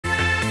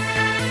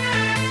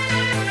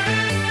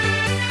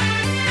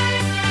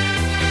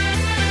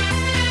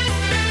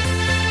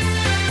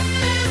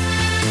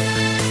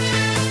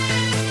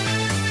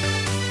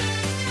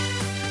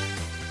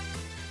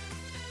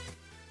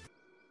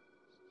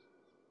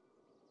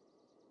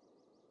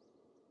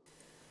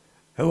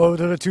Hello,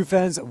 DOTA2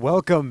 fans.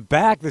 Welcome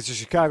back. This is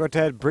Chicago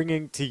Ted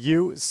bringing to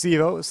you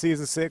CEVO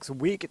Season 6,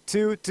 Week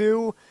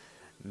 2,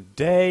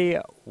 Day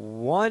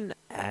 1.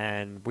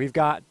 And we've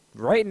got,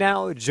 right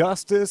now,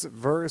 Justice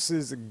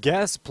versus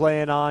Guess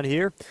playing on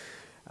here.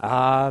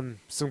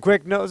 Some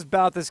quick notes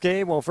about this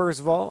game. Well, first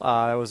of all,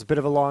 there was a bit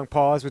of a long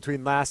pause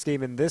between last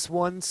game and this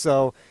one.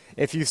 So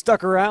if you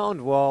stuck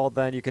around, well,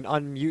 then you can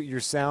unmute your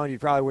sound. You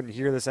probably wouldn't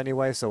hear this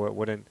anyway, so it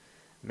wouldn't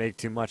make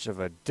too much of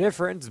a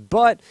difference.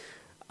 But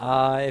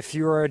if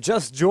you are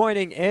just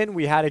joining in,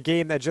 we had a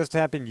game that just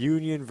happened,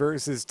 Union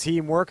versus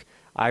Teamwork.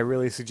 I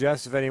really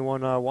suggest if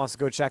anyone wants to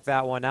go check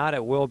that one out,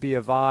 it will be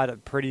a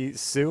VOD pretty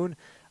soon.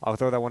 I'll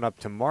throw that one up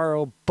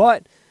tomorrow.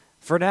 But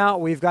for now,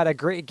 we've got a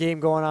great game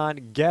going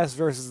on, Guess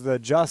versus the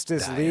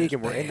Justice League,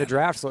 and we're in the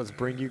draft, so let's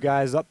bring you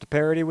guys up to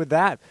parity with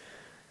that.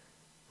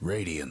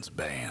 Radiance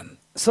ban.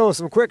 So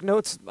some quick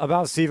notes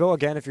about CEVO.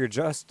 Again, if you're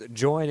just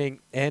joining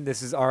in,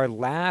 this is our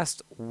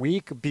last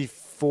week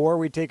before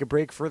we take a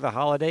break for the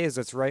holidays.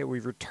 That's right, we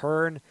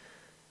return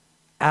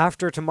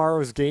after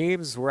tomorrow's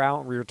games. We're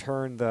out and we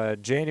return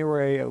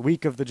the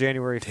week of the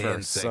January 1st.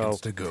 10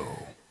 seconds to go.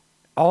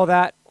 All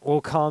that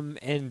will come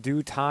in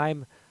due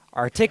time.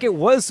 Our ticket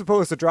was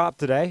supposed to drop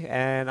today,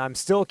 and I'm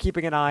still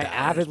keeping an eye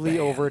avidly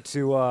over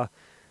to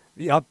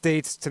the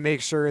updates to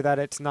make sure that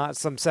it's not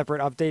some separate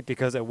update,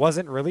 because it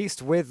wasn't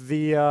released with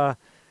the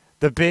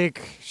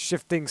big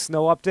shifting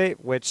snow update,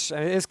 which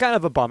is kind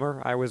of a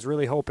bummer. I was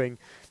really hoping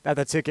that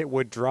the ticket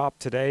would drop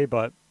today,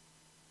 but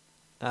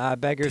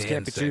beggars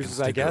can't be choosers,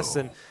 I guess,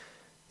 and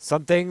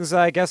some things,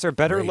 I guess, are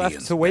better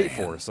left to wait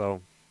for.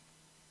 So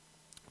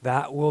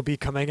that will be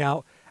coming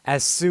out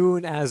as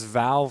soon as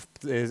Valvely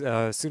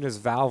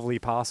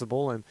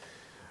possible, and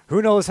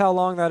who knows how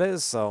long that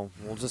is, so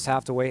we'll just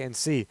have to wait and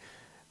see.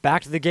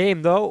 Back to the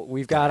game, though.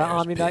 We've got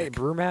Omni Knight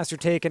Brewmaster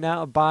taken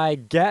out by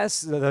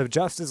Guess. The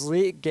Justice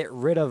League get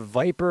rid of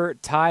Viper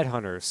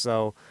Tidehunter.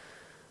 So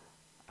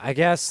I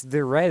guess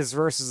the Reds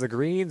versus the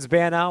Greens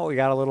ban out. We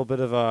got a little bit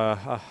of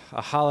a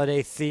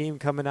holiday theme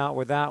coming out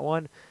with that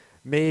one.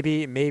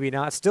 Maybe, maybe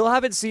not. Still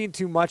haven't seen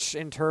too much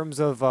in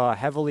terms of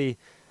heavily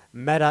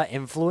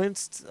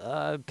meta-influenced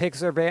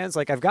picks or bans.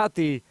 Like, I've got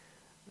the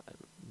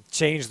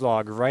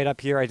changelog right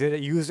up here. I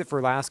did use it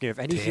for last game. If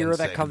any hero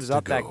that comes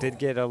up that did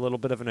get a little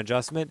bit of an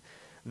adjustment,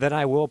 then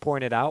I will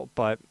point it out.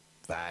 But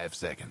 5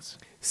 seconds.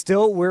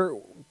 Still, we're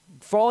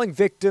falling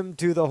victim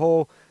to the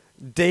whole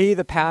day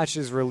the patch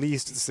is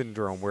released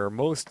syndrome, where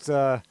most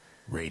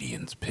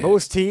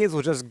teams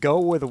will just go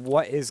with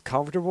what is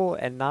comfortable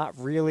and not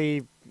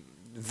really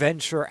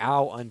venture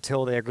out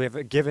until they're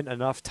given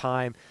enough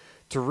time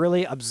to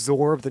really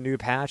absorb the new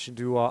patch and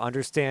to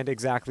understand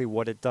exactly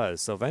what it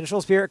does. So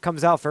Vengeful Spirit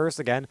comes out first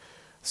again,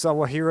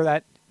 so a hero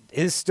that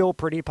is still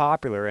pretty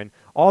popular. And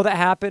all that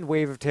happened,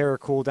 Wave of Terror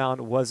cooldown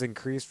was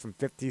increased from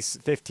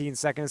 15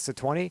 seconds to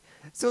 20.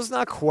 So it's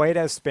not quite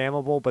as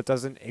spammable, but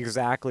doesn't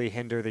exactly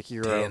hinder the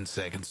hero 10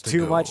 seconds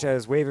too much,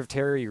 as Wave of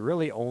Terror, you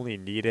really only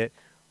need it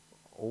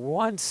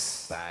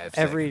once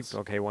every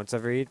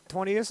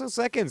 20 or so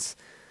seconds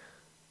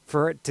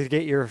for it to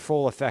get your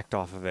full effect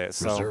off of it.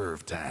 So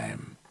reserve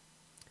time.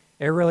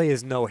 It really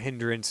is no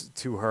hindrance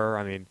to her.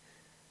 I mean,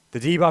 the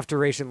debuff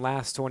duration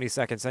lasts 20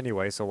 seconds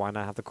anyway, so why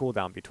not have the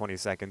cooldown be 20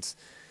 seconds?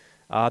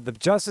 The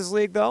Justice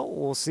League, though,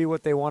 we'll see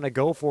what they want to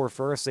go for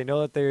first. They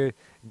know that their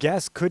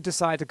Guess could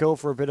decide to go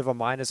for a bit of a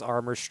minus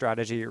armor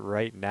strategy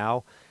right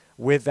now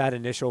with that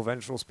initial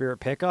Vengeful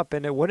Spirit pickup,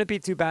 and it wouldn't be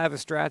too bad of a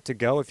strat to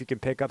go if you can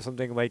pick up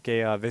something like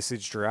a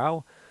Visage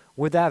Drow.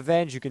 With that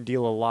Venge, you can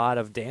deal a lot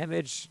of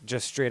damage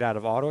just straight out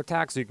of auto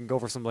attack, so you can go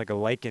for something like a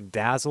Lycan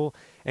Dazzle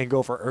and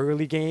go for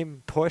early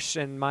game push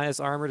and minus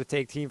armor to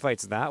take team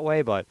fights that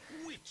way, but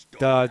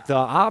the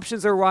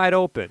options are wide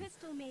open.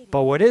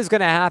 But what is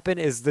going to happen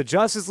is the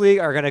Justice League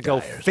are going to go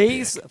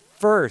face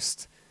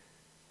first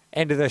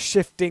into the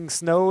shifting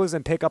snows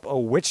and pick up a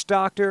Witch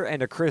Doctor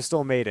and a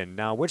Crystal Maiden.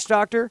 Now, Witch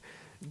Doctor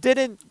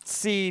didn't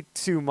see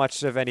too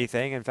much of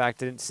anything. In fact,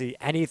 didn't see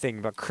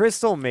anything, but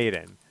Crystal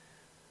Maiden,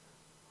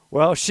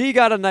 well, she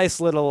got a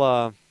nice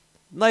little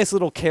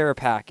care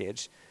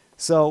package.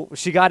 So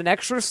she got an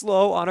extra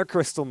slow on her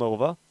Crystal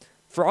Nova.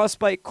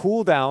 Frostbite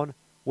cooldown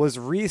was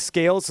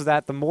rescaled so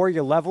that the more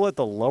you level it,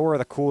 the lower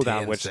the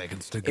cooldown, which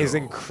is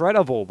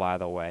incredible, by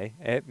the way.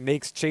 It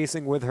makes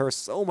chasing with her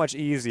so much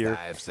easier.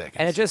 5 seconds.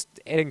 And it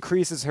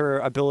increases her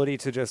ability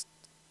to just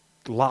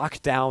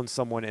lock down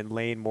someone in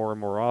lane more and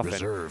more often.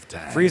 Reserve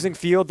time. Freezing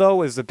Field,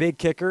 though, is the big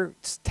kicker.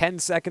 It's 10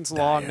 seconds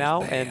long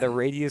now, and the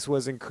radius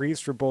was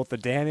increased for both the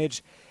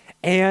damage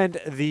and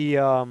the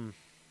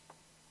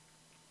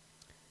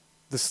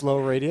slow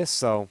radius.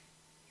 So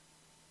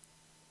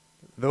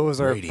those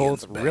are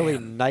both really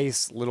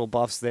nice little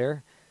buffs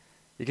there.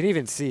 You can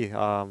even see,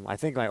 I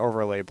think my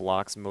overlay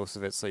blocks most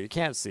of it, so you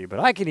can't see, but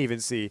I can even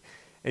see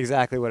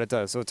exactly what it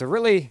does. So it's a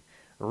really,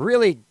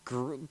 really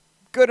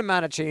good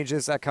amount of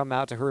changes that come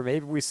out to her.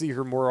 Maybe we see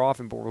her more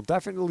often, but we'll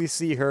definitely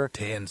see her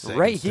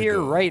right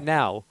here, right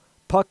now.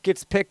 Puck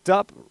gets picked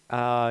up.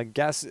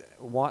 Guess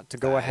want to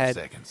go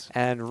ahead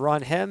and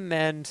run him.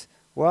 And,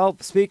 well,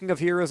 speaking of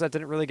heroes that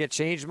didn't really get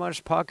changed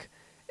much, Puck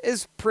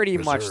is pretty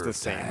much the Reserve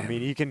same. I time.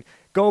 mean, you can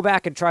go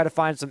back and try to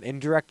find some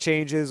indirect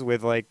changes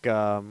with like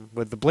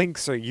with the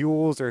blinks or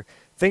Yules or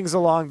things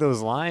along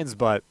those lines,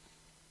 but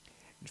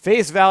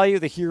face value,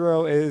 the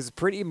hero is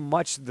pretty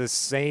much the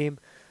same.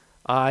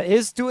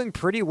 Is doing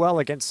pretty well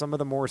against some of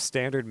the more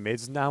standard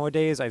mids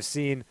nowadays. I've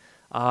seen,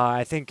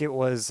 I think it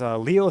was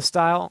Leo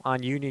Style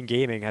on Union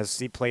Gaming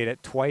has played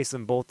it twice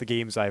in both the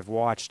games I've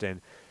watched,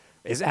 and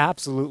is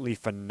absolutely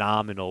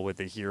phenomenal with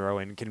the hero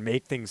and can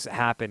make things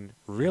happen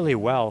really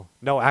well.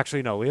 No,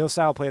 actually, no. Leo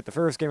Style played it the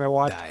first game I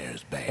watched.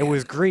 Dyer's banned. It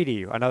was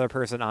Greedy, another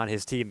person on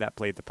his team that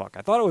played the puck.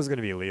 I thought it was going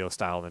to be Leo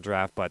Style in the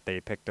draft, but they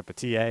picked up a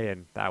TA,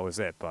 and that was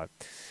it. But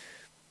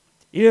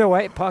either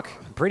way, Puck,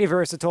 pretty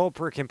versatile.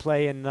 Can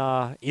play in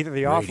either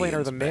the offlane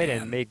or the mid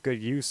and make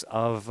good use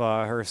of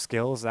her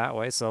skills that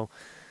way. So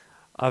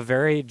a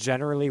very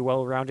generally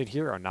well-rounded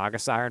hero. Naga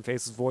Siren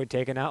faces Void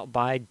taken out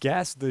by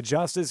Guess. The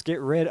Justice get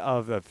rid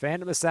of the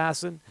Phantom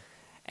Assassin.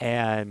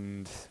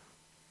 And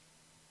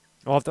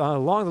well,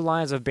 along the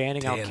lines of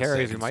banning out 10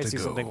 carries, we might seconds see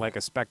to something go. like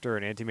a Spectre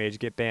and Anti-Mage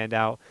get banned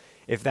out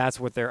if that's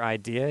what their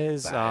idea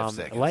is. 5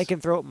 seconds.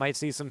 Lycanthrope might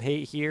see some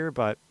hate here,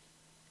 but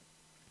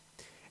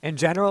in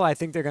general, I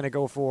think they're going to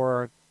go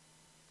for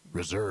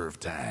Reserve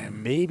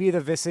time. maybe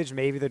the Visage,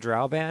 maybe the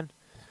Drow ban.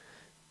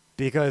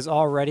 Because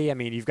already, I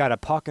mean, you've got a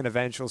Puck and a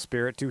Vengeful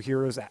Spirit, two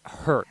heroes that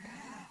hurt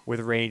with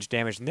range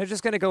damage. And they're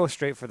just going to go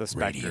straight for the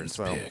Spectre. Radiant's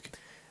So pick.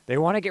 they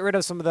want to get rid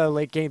of some of the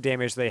late game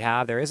damage they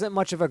have. There isn't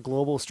much of a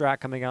global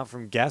strat coming out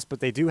from Guess, but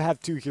they do have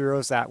two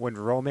heroes that, when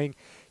roaming,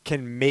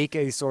 can make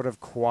a sort of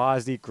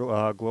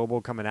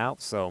quasi-global coming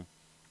out. So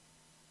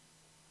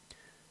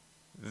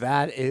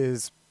that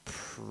is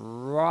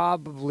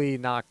probably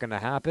not going to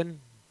happen.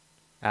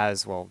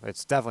 As well,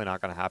 it's definitely not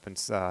going to happen.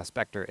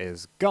 Spectre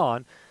is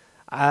gone.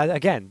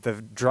 Again,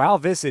 the Drow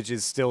Visage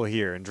is still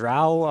here, and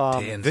Drow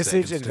 10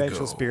 Visage seconds and to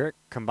Vengeful go. Spirit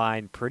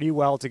combine pretty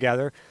well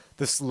together.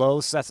 The slow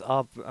sets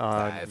up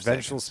 5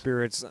 Vengeful seconds.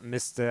 Spirit's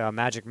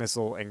Magic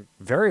Missile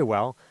very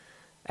well,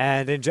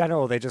 and in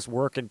general, they just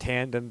work in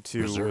tandem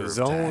to Reserve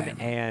zone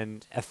time.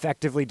 and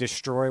effectively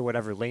destroy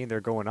whatever lane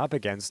they're going up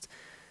against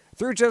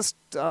through just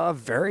a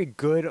very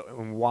good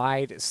and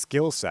wide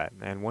skill set.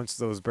 And once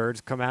those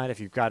birds come out, if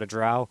you've got a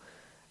Drow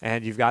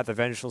and you've got the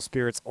Vengeful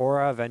Spirit's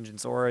aura,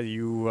 Vengeance aura,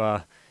 you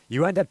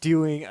end up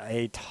doing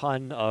a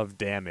ton of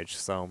damage.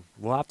 So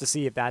we'll have to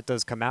see if that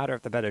does come out, or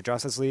if the Better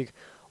Justice League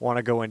want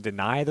to go and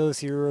deny those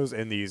heroes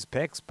in these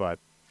picks. But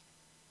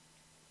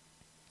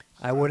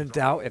I wouldn't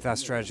doubt if that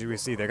strategy we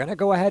see. They're going to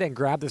go ahead and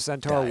grab the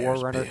Centaur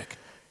Dyer's Warrunner. pick.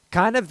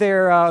 Kind of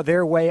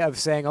their way of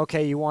saying,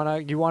 okay, you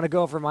wanna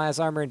go for minus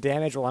armor and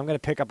damage. Well, I'm going to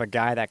pick up a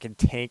guy that can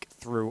tank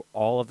through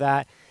all of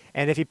that.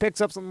 And if he picks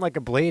up something like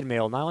a Blade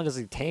Mail, not only does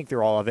he tank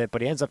through all of it,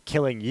 but he ends up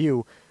killing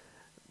you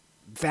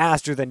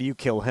faster than you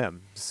kill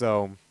him.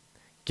 So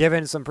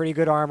given some pretty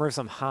good armor,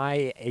 some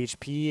high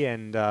HP,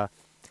 and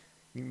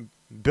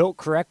built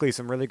correctly,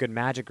 some really good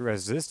magic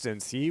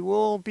resistance, he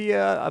will be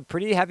a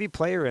pretty heavy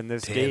player in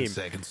this 10 game.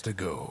 seconds to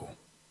go.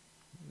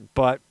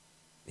 But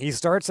he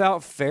starts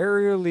out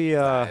fairly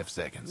 5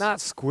 seconds. not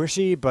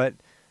squishy, but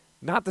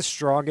not the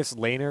strongest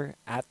laner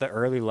at the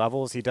early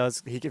levels.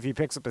 If he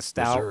picks up a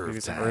stout, Reserve maybe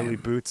some time. early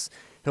boots,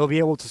 he'll be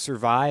able to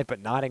survive, but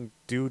not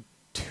do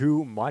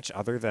too much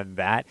other than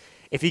that.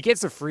 If he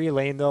gets a free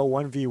lane, though,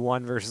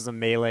 1v1 versus a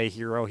melee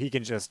hero, he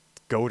can just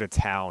go to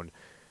town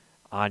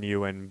on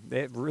you, and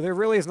there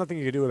really is nothing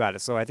you can do about it.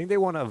 So I think they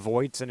want to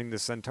avoid sending the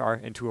Centaur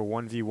into a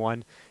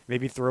 1v1,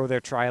 maybe throw their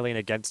tri-lane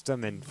against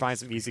him and find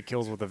some easy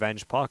kills with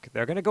Avenge Puck.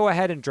 They're going to go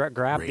ahead and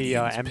grab the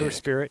Radiant's Ember pick.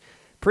 Spirit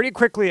pretty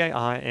quickly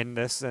in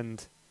this,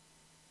 and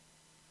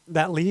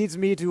that leads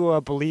me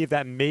to believe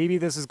that maybe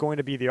this is going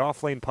to be the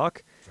offlane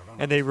Puck,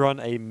 and they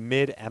run a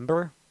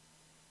mid-Ember.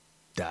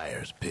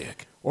 Dyer's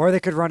pick. Or they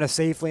could run a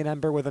safe lane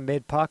Ember with a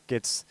mid Puck.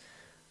 It's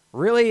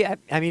really, I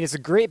mean, it's a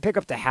great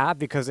pickup to have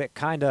because it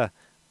kind of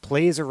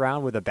plays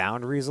around with the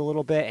boundaries a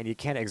little bit, and you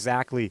can't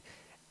exactly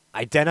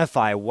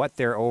identify what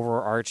their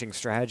overarching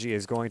strategy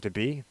is going to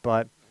be.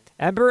 But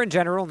Ember in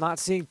general, not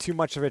seeing too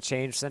much of a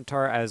change.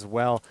 Centaur as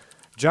well.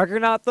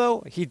 Juggernaut,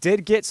 though, he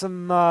did get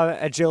some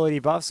agility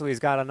buff, so he's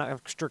got an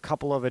extra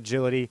couple of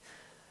agility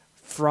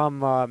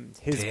from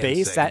his 10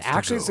 base that seconds to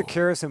actually go.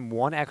 secures him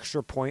 1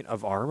 extra point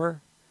of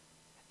armor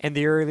in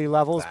the early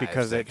levels 5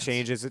 because it seconds.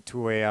 changes it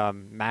to a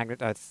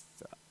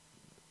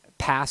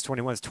past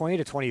 21. It's 20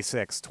 to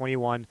 26.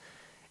 21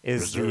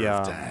 is Reserve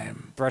the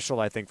time. threshold,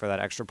 I think, for that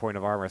extra point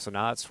of armor. So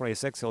now it's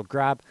 26. He'll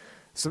grab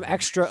some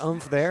extra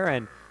oomph there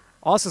and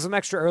also some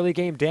extra early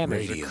game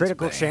damage. The Radiant's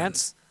critical banned.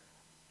 chance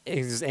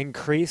is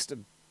increased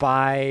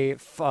by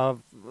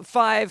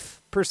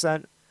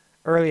 5%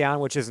 early on,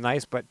 which is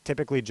nice, but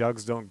typically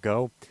jugs don't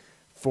go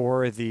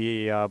for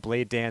the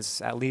Blade Dance,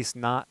 at least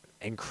not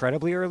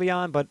incredibly early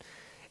on, but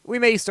we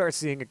may start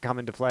seeing it come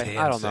into play. 10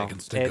 I don't know.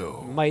 seconds to It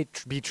go.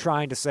 might be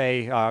trying to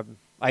say,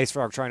 Ice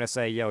Frog trying to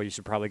say, yo, you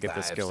should probably get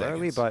this 5 skill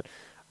early, seconds. but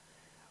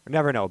we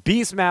never know.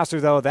 Beastmaster,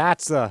 though,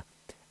 that's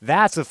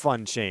a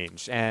fun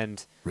change,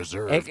 and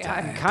Reserve I'm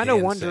time. kind of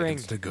 10 wondering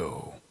seconds to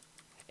go.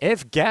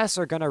 if Guests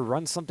are going to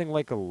run something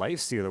like a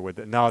Lifestealer with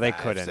it. No, they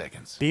 5 couldn't.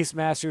 seconds.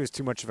 Beastmaster is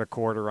too much of a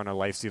core to run a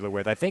Lifestealer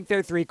with. I think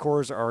their 3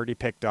 cores are already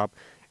picked up,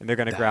 and they're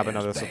going to grab Dyer's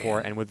another banned.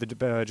 support. And with the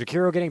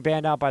Jakiro getting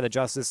banned out by the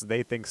Justice,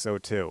 they think so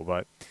too.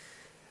 But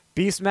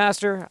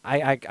Beastmaster,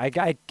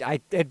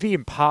 it'd be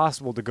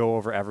impossible to go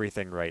over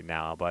everything right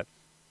now. But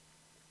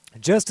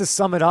just to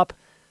sum it up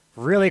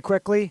really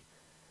quickly,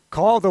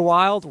 Call of the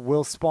Wild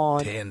will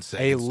spawn 10 a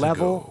seconds to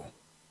level go.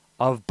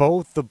 of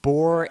both the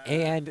Boar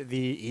and the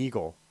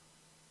Eagle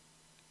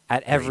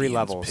at every Radiant's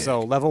level. pick.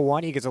 So level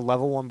 1, he gets a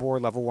level 1 Boar,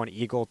 level 1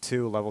 Eagle,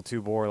 2, level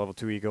 2 Boar, level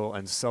 2 Eagle,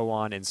 and so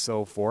on and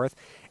so forth.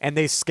 And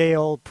they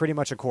scale pretty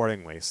much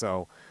accordingly.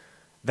 So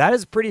that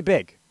is pretty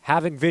big.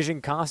 Having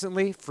vision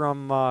constantly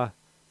from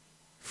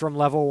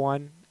level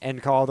 1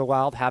 and Call of the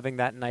Wild, having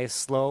that nice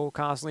slow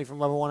constantly from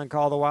level 1 and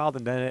Call of the Wild,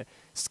 and then it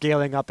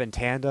scaling up in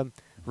tandem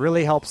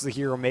really helps the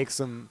hero, makes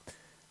him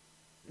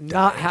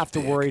not Dyer's have to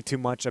pick. worry too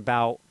much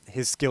about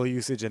his skill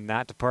usage in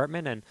that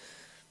department. And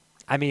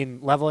I mean,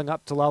 leveling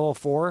up to level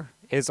 4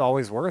 is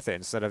always worth it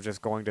instead of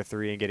just going to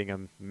 3 and getting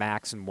a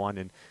max in 1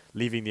 and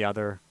leaving the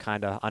other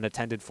kind of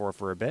unattended for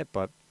a bit.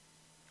 But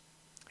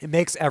it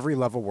makes every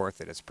level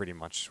worth it is pretty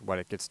much what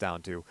it gets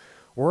down to.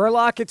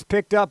 Warlock gets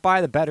picked up by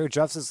the better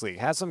Justice League.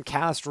 Has some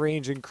cast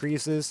range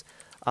increases.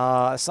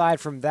 Aside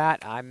from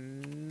that,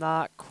 I'm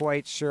not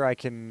quite sure I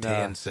can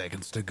 10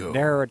 seconds to go.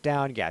 narrow it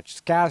down. Yeah,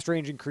 just cast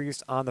range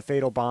increased on the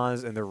Fatal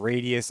Bonds and the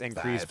radius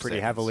increased 5 pretty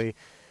seconds. heavily.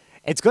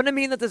 It's going to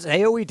mean that this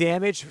AoE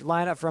damage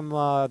lineup from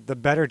the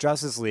better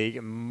Justice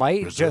League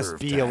might just Reserve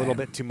be a little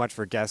time. bit too much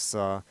for Guests.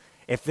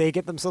 If they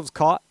get themselves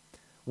caught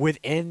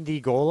within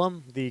the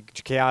Golem, the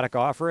Chaotic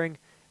Offering,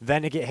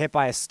 then to get hit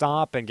by a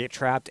Stomp and get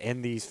trapped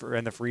in the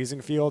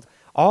freezing field,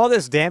 all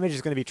this damage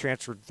is going to be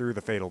transferred through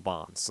the Fatal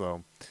Bonds.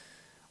 So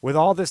with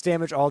all this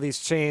damage, all these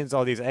chains,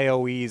 all these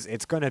AoEs,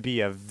 it's going to be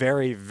a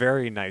very,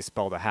 very nice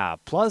spell to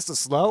have. Plus, the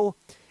slow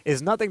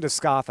is nothing to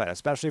scoff at,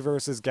 especially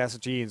versus Guest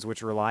Genes,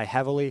 which rely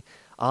heavily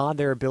on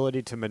their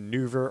ability to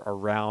maneuver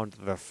around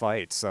the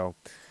fight. So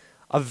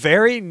a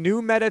very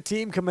new meta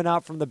team coming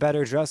out from the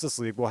better Justice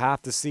League. We'll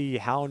have to see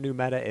how new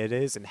meta it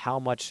is and how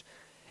much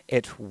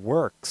it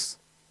works.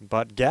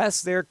 But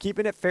Guess they're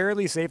keeping it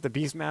fairly safe. The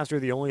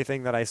Beastmaster, the only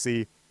thing that I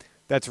see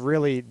that's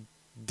really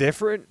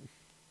different.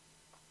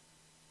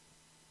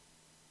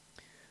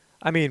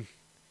 I mean,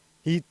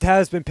 he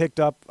has been picked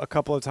up a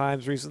couple of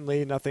times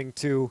recently. Nothing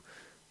too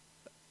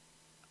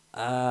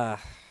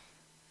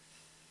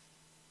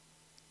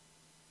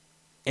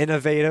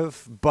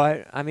innovative,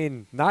 but I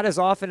mean, not as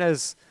often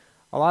as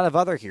a lot of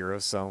other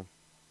heroes. So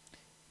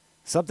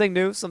something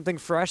new, something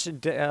fresh,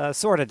 and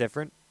sort of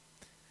different.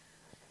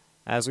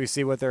 As we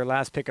see what their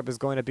last pickup is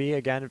going to be.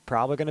 Again,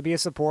 probably going to be a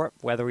support.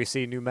 Whether we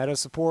see new meta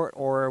support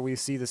or we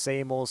see the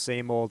same old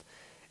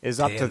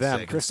is up to 10 them.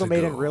 seconds Crystal to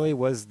Maiden go. really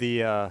was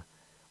the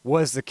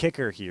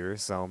kicker here.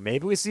 So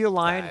maybe we see a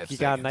line. 5 He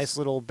got a seconds. nice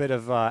little bit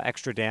of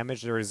extra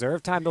damage. The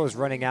reserve time, though, is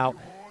running out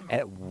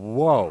at...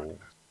 Whoa.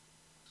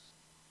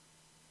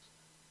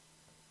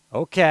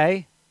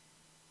 Okay.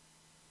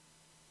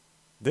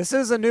 This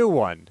is a new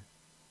one.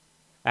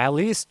 At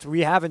least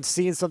we haven't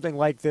seen something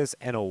like this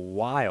in a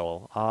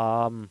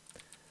while.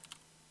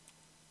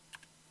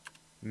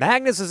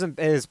 Magnus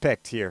is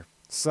picked here.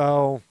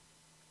 So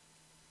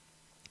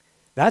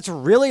that's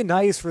really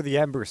nice for the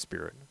Ember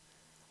Spirit,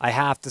 I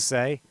have to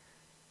say.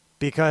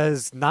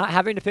 Because not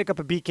having to pick up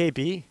a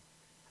BKB,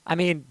 I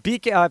mean,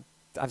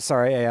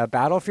 a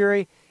Battle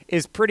Fury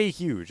is pretty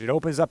huge. It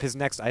opens up his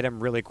next item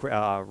really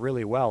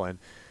well. And,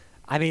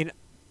 I mean,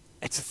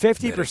 it's a 50%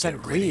 Better get ready.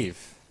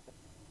 cleave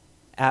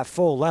at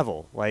full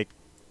level. Like,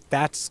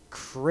 that's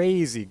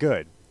crazy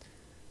good.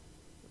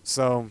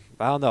 So,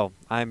 I don't know.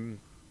 I'm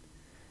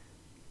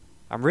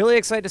really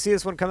excited to see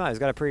this one come out. He's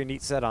got a pretty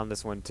neat set on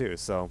this one, too.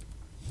 So,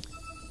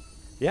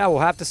 yeah, we'll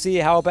have to see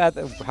how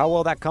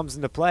well that comes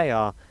into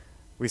play.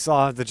 We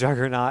saw the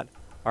Juggernaut,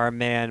 our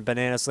man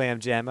Banana Slam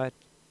Jamma,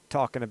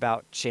 talking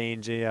about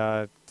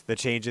the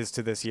changes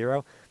to this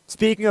hero.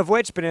 Speaking of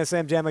which, Banana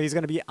Slam Jamma, he's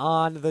going to be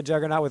on the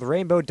Juggernaut with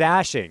Rainbow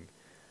Dashing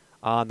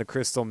on the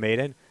Crystal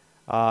Maiden.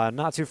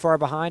 Not too far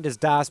behind is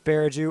Das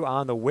Baraju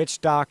on the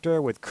Witch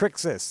Doctor with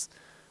Crixus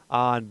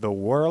on the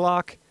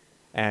Warlock.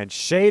 And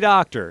Shay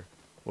Doctor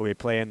will be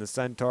playing the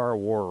Centaur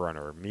War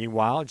Runner.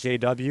 Meanwhile,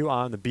 JW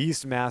on the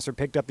Beastmaster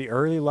picked up the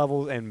early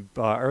levels and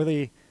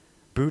early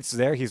boots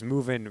there. He's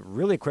moving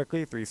really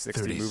quickly,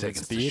 360 30 movement seconds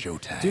to speed.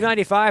 showtime.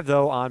 295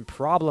 though on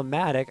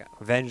Problematic,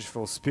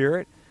 Vengeful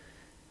Spirit.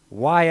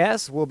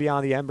 YS will be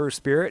on the Ember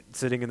Spirit,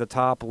 sitting in the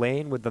top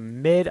lane with the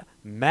mid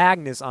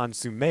Magnus on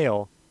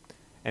Sumail.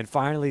 And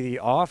finally, the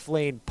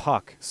off-lane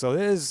Puck. So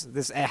this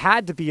it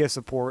had to be a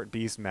support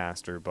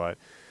Beastmaster, but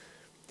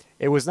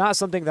it was not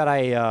something that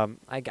I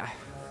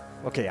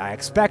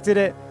expected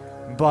it,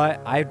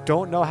 but I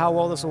don't know how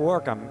well this will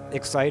work. I'm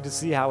excited to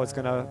see how it's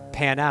going to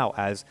pan out,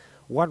 as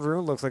one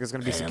rune looks like it's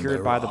going to be And secured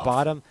they're by the off.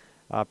 bottom.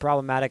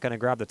 Problematic going to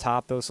grab the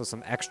top, though, so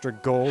some extra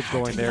gold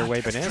going their way.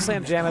 Banana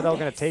Slam Jamma, though,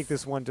 going to take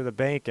this one to the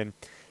bank and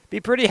be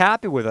pretty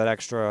happy with that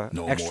extra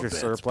No more bets,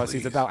 surplus.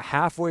 He's please. about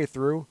halfway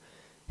through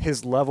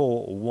his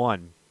level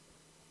 1.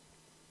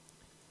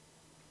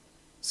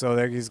 So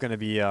there he's going to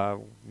be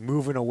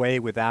moving away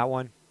with that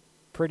one.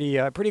 Pretty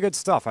good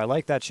stuff. I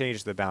like that change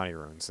to the bounty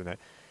runes, and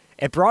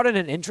it brought in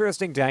an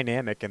interesting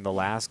dynamic in the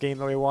last game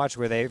that we watched,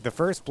 where the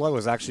first blood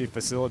was actually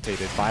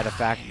facilitated by the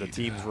fact that the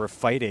teams were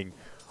fighting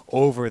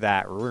over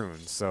that rune.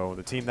 So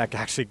the team that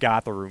actually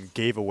got the rune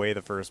gave away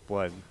the first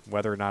blood.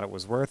 Whether or not it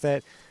was worth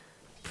it,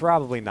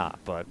 probably not,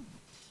 but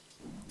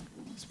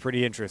it's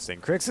pretty interesting.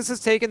 Crixus has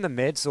taken the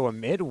mid, so a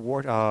mid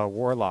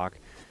warlock,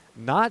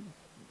 not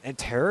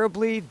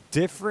terribly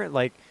different.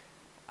 Like,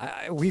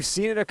 we've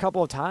seen it a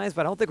couple of times,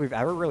 but I don't think we've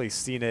ever really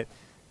seen it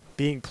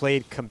being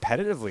played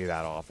competitively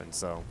that often.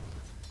 So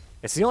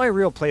it's the only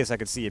real place I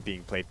could see it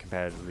being played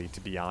competitively,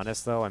 to be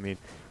honest, though. I mean,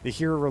 the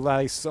hero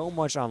relies so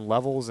much on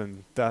levels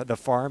and the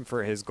farm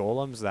for his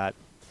golems that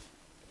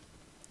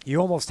you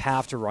almost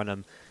have to run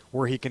him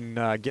where he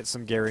can get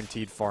some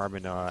guaranteed farm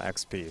and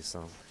XP.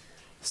 So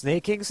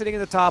Snake King sitting in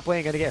the top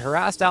lane, going to get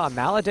harassed out, and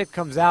Maledict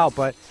comes out,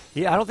 but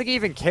I don't think he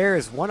even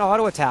cares. One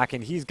auto attack,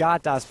 and he's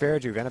got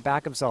Dasperju. Going to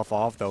back himself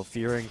off, though,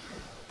 fearing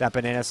that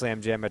Banana Slam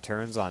Jamma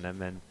turns on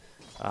him. And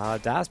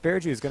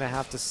Dasperju is going to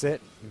have to sit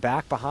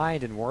back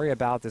behind and worry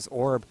about this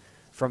orb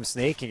from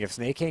Snake King. If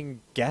Snake King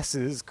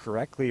guesses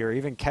correctly or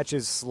even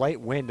catches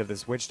slight wind of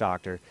this Witch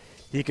Doctor,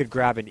 he could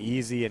grab an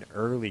easy and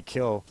early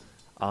kill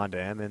onto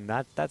him, and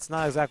that's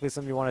not exactly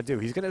something you want to do.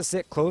 He's going to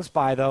sit close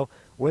by, though,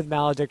 with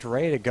Maledict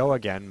ready to go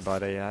again,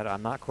 but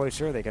I'm not quite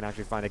sure they can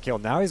actually find a kill.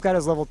 Now he's got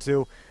his level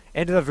 2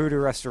 into the Voodoo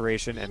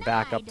Restoration and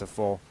back up to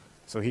full,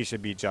 so he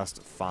should be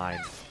just fine.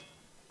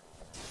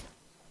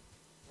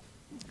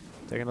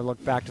 Taking a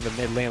look back to the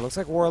mid lane. Looks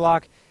like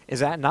Warlock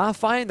is not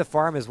finding the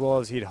farm as well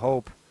as he'd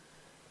hope.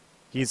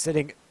 He's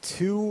sitting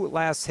 2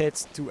 last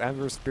hits to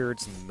Ember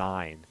Spirit's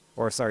 9.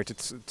 Or, sorry, to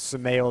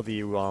Sumail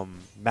the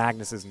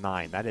Magnus's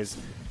 9. That is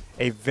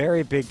a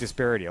very big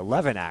disparity.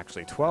 11,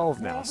 actually. 12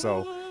 now.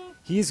 So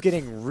he's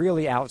getting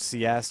really out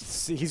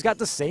CS'd. He's got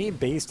the same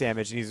base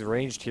damage, and he's a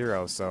ranged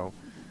hero. So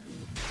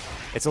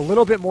it's a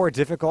little bit more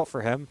difficult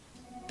for him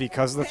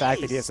because of the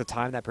fact that he has to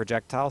time that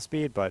projectile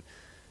speed. But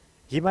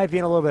he might be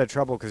in a little bit of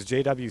trouble because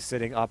JW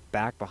sitting up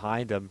back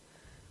behind him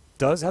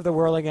does have the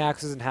whirling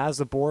axes and has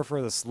the boar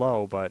for the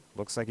slow, but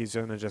looks like he's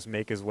going to just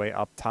make his way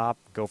up top,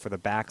 go for the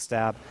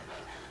backstab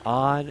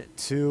on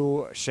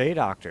to Shea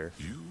Doctor.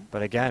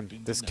 But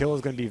again, this kill is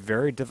going to be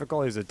very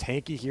difficult. He's a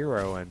tanky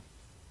hero, and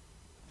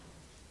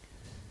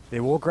they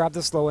will grab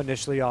the slow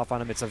initially off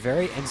on him. It's a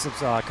very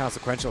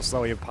inconsequential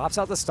slow. He pops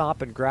out the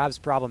stomp and grabs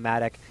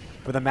Problematic,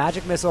 but the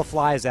magic missile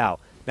flies out.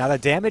 Now the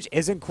damage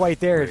isn't quite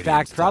there. In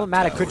fact,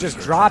 Problematic could just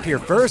drop here.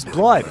 First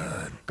blood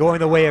going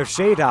the way of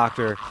Shea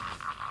Doctor.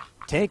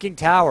 Tanking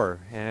tower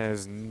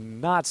is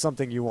not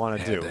something you want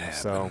to do.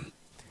 So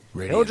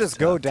he'll just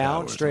go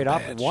down straight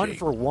up. 1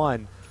 for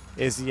 1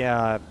 is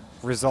the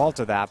result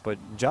of that, but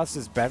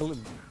Justice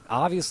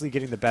obviously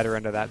getting the better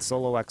end of that.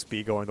 Solo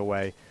XP going the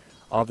way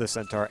of the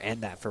Centaur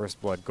and that first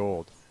blood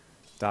gold.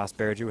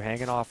 Dasperju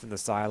hanging off in the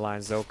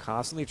sidelines, though,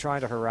 constantly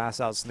trying to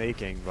harass out Snake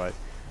King, but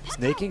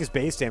Snake King's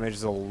base damage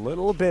is a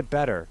little bit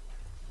better.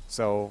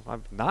 So,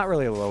 not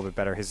really a little bit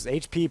better. His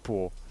HP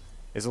pool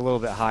is a little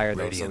bit higher,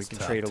 though, so we can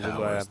trade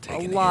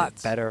a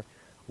lot better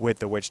with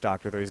the Witch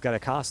Doctor, though. He's got to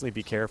constantly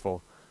be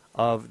careful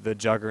of the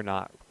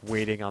Juggernaut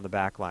waiting on the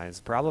back lines.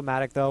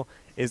 Problematic, though,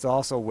 is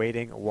also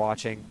waiting,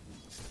 watching.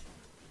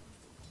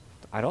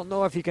 I don't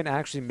know if he can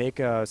actually make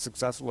a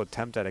successful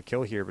attempt at a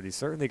kill here, but he's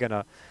certainly going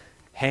to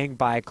hang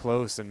by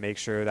close and make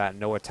sure that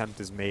no attempt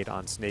is made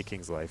on Snake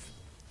King's life.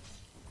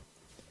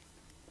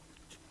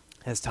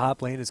 His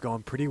top lane is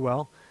going pretty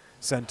well.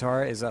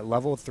 Centaur is at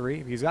level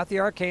 3. He's got the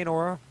Arcane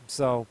Aura,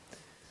 so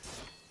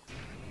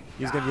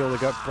he's going to be able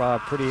to get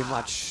pretty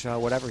much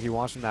whatever he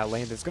wants from that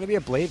lane. There's going to be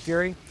a Blade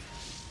Fury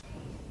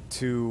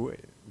to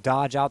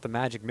dodge out the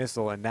magic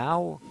missile, and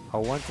now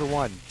a 1 for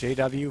 1.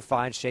 JW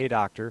finds Shea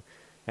Doctor,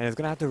 and is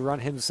going to have to run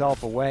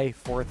himself away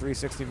for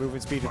 360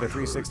 movement speed to the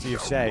 360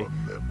 of Shea,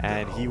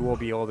 and he will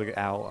be able to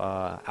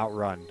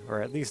outrun,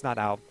 or at least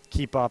not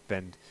keep up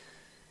and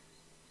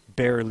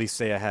barely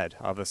stay ahead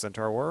of the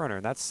Centaur Warrunner.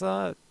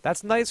 And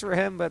that's nice for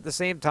him, but at the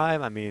same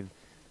time, I mean,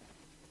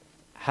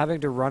 having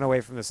to run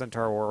away from the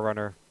Centaur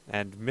Warrunner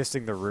and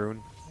missing the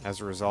rune as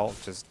a result,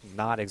 just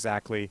not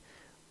exactly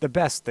the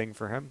best thing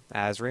for him,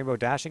 as Rainbow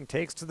Dashing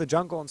takes to the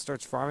jungle and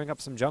starts farming up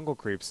some jungle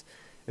creeps.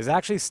 Is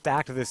actually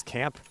stacked this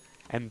camp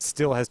and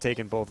still has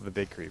taken both of the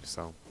big creeps,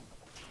 so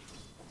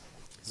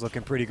he's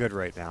looking pretty good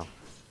right now.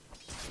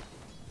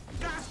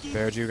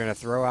 Berju going to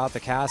throw out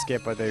the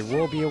casket, but they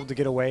will be able to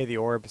get away. The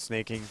orb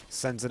snaking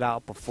sends it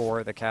out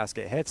before the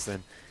casket hits,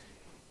 and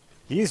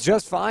he's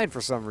just fine for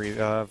some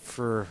reason,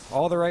 for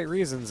all the right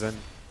reasons, and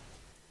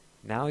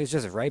now he's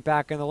just right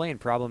back in the lane.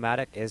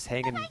 Problematic is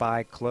hanging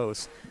by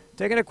close.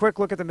 Taking a quick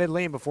look at the mid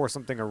lane before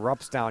something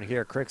erupts down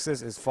here.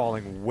 Crixus is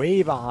falling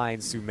way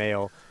behind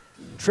Sumail,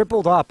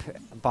 tripled up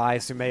by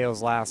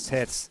Sumail's last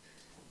hits,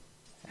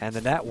 and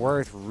the net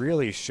worth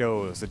really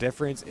shows. The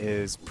difference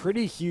is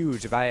pretty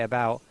huge, by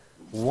about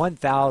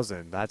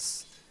 1,000.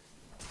 That's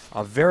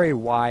a very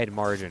wide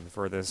margin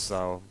for this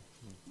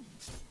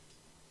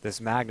this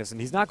Magnus, and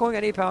he's not going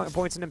any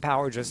points in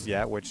power just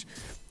yet, which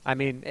I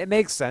mean, it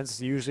makes sense.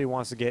 He usually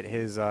wants to get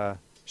his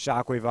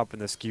shockwave up in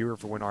the skewer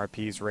for when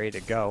RP is ready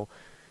to go.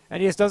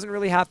 And he just doesn't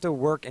really have to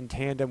work in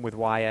tandem with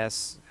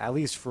YS, at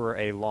least for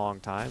a long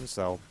time.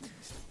 So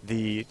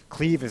the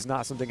cleave is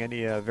not something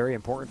any very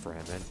important for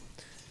him. And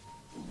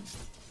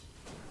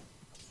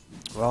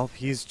well,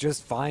 he's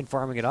just fine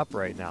farming it up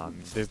right now. I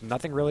mean, there's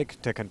nothing really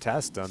to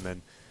contest him,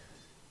 and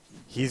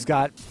he's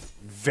got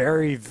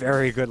very,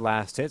 very good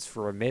last hits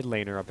for a mid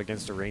laner up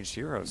against a ranged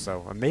hero.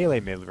 So a melee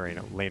mid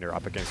laner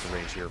up against a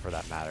ranged hero for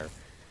that matter.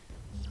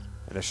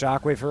 And the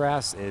shockwave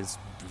harass is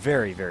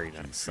very, very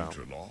nice. So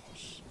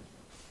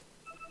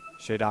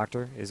Shea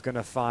Doctor is going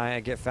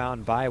to get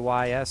found by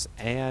YS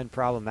and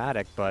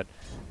Problematic, but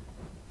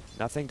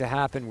nothing to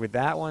happen with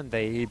that one.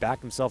 They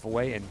backed himself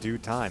away in due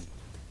time.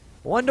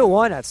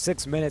 1-1 at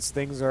 6 minutes.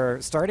 Things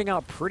are starting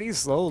out pretty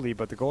slowly,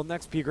 but the Golden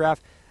XP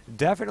graph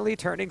definitely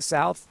turning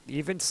south,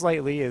 even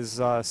slightly,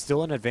 is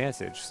still an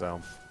advantage. So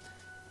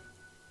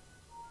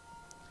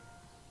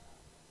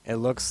it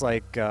looks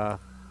like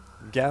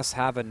Guess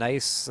have a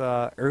nice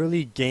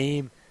early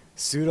game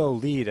pseudo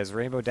lead as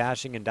Rainbow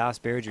Dashing and Das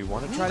Bearju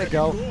want to try to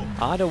go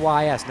onto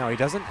YS. No, he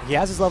doesn't. He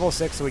has his level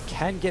 6, so he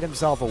can get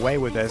himself away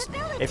with this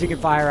if he can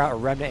fire out a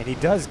Remnant, and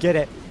he does get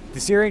it. The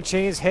Searing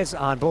Chains hits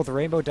on both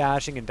Rainbow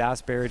Dashing and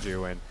Das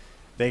Bearju, and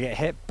they get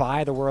hit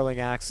by the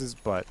Whirling Axes,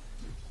 but,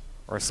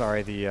 or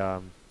sorry,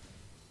 the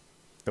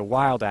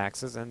Wild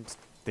Axes, and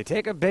they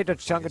take a big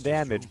chunk of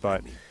damage,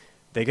 but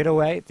they get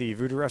away. The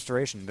Voodoo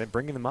Restoration, they're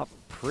bringing them up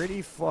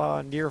pretty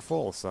near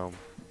full, so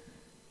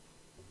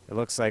it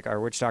looks like our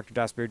Witch Doctor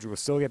Das Bearju will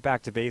still get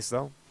back to base,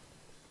 though,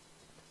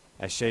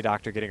 as Shea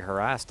Doctor getting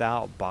harassed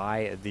out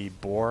by the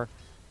Boar.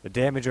 The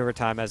damage over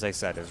time, as I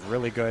said, is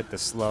really good. The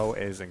slow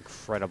is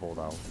incredible,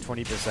 though.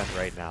 20%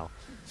 right now.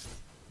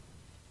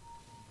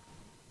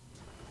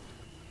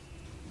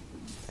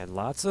 And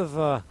lots of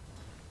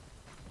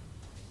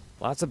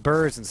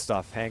birds and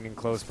stuff hanging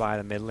close by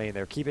the mid lane.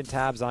 They're keeping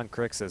tabs on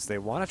Crixus. They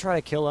want to try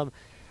to kill him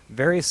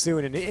very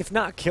soon. And if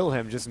not kill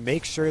him, just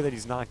make sure that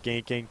he's not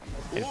ganking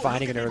and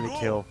finding an early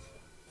kill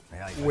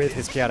with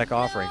his Chaotic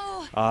Offering.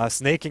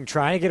 Snaking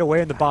trying to get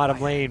away in the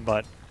bottom lane,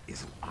 but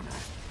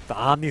the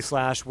Omni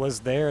Slash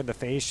was there, and the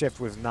phase shift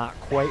was not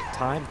quite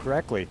timed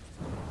correctly.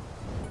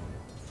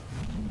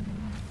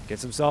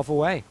 Gets himself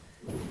away.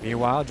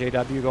 Meanwhile,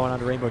 JW going on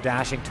to Rainbow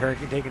Dashing,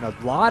 taking a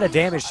lot of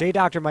damage. Shea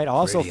Doctor might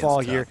also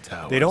fall here.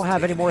 They don't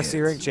have any more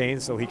Searing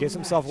Chains, so he gets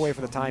himself away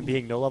for the time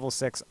being. No level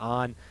 6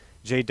 on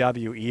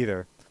JW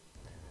either.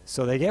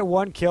 So they get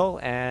one kill,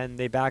 and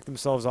they back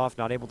themselves off,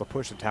 not able to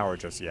push the tower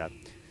just yet.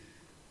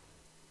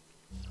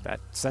 That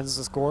sends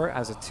the score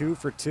as a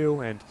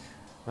 2-for-2, and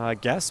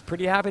Guess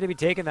pretty happy to be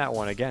taking that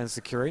one again,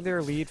 securing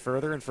their lead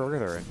further and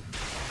further. And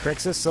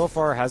Crixus so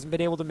far hasn't been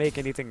able to make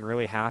anything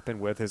really happen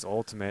with his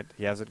ultimate.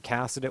 He hasn't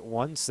casted it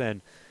once,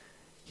 and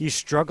he's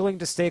struggling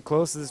to stay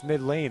close to this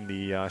mid lane.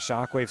 The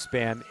shockwave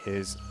spam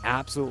is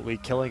absolutely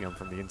killing him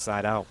from the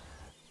inside out.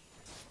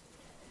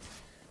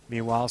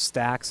 Meanwhile,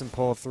 stacks and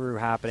pull through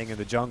happening in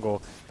the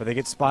jungle, but they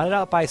get spotted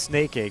out by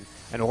Snaking.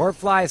 An orb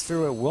flies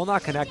through. It will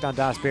not connect on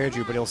Das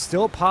Bearju, but he'll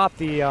still pop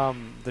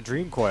the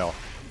Dream Coil.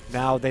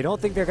 Now, they don't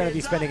think they're going to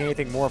be spending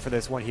anything more for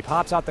this one. He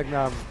pops out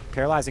the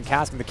Paralyzing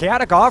Cask, and the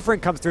Chaotic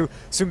Offering comes through.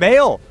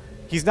 Sumail,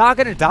 he's not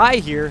going to die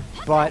here,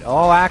 but,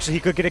 oh, actually,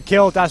 he could get a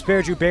kill. Das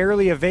Bearju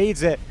barely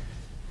evades it.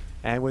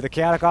 And with the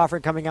Chaotic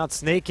Offering coming out,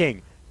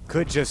 Snaking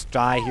could just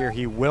die here.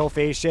 He will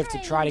phase shift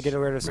to try to get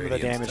rid of some of the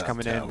damage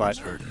coming in, but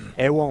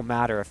it won't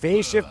matter. A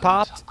phase shift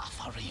popped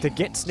to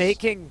get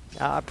Snaking.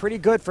 Pretty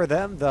good for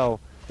them, though.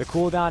 The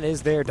cooldown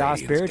is there.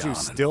 Das Bearju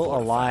still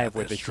alive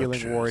with the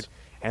Healing Ward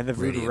and the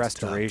Voodoo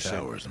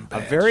Restoration. A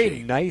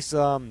very nice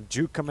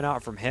juke coming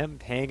out from him,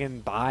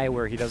 hanging by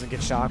where he doesn't get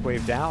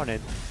shockwave down,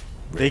 and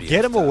they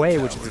get him away,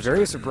 which is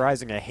very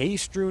surprising. A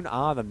haste rune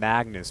on the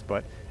Magnus,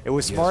 but it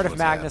was smart of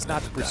Magnus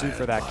not to pursue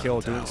for that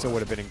kill. Doing so would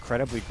have been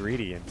incredibly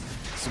greedy. And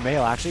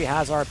Sumail actually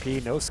has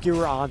RP, no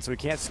skewer on, so he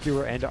can't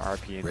skewer into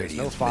RP, and there's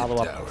no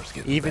follow-up.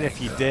 Even if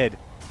he did,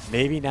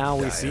 maybe now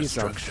we see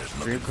some.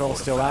 Dream Coil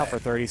still out for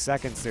 30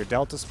 seconds. They're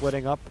Delta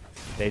splitting up.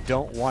 They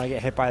don't want to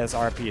get hit by this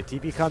RP. A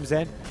TP comes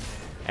in,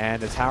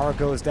 and the tower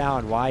goes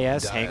down.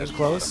 YS hanging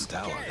close,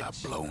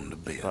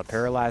 but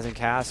Paralyzing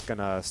Cask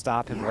gonna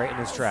stop him right in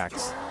his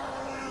tracks.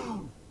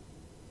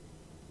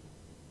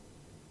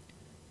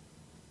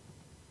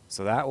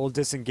 So that will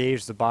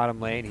disengage the bottom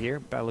lane here.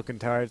 By looking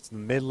towards the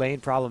mid lane,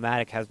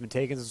 Problematic has been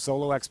taking some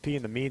solo XP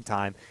in the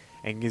meantime,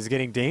 and is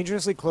getting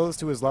dangerously close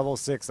to his level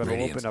 6.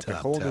 That'll open up a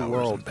whole new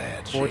world.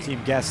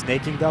 4-team Guess.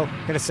 Snaking, though,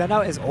 going to send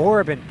out his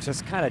orb and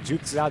just kind of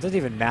jukes it out. Doesn't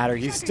even matter.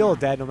 He's still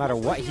dead no matter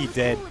what he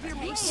did.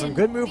 Some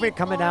good movement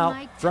coming out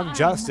from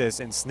Justice,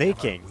 and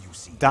Snaking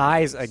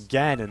dies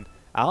again. And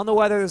I don't know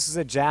whether this is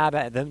a jab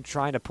at them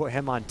trying to put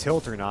him on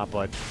tilt or not,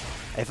 but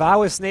if I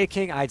was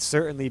Snaking, I'd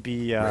certainly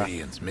be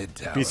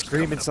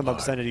screaming some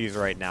obscenities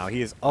right now.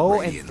 He is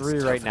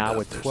 0-3 right now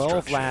with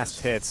 12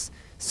 last hits.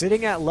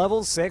 Sitting at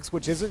level 6,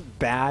 which isn't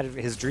bad.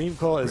 His Dream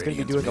Coil is going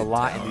to be doing a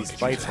lot in these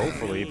fights,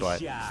 hopefully,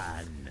 but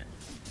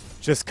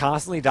just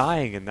constantly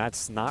dying, and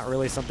that's not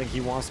really something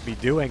he wants to be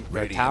doing.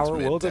 The tower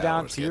will go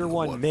down tier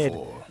 1 mid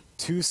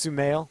to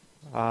Sumail.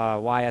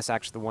 YS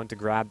actually the one to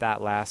grab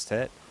that last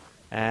hit.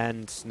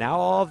 And now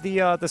all of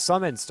the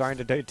summons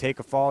starting to take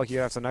a fall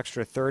here. That's an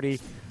extra 30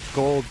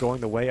 gold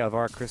going the way of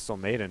our Crystal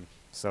Maiden.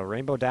 So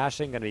Rainbow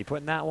Dashing going to be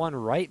putting that one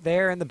right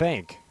there in the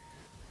bank.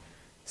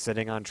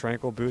 Sitting on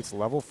Tranquil Boots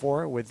level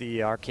 4 with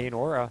the Arcane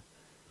Aura.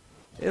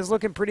 Is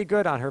looking pretty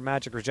good on her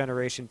magic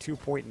regeneration,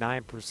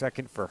 2.9 per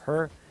second for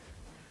her.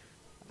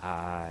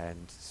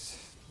 And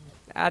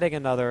adding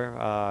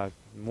another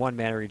 1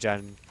 mana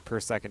regen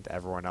per second to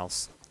everyone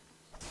else.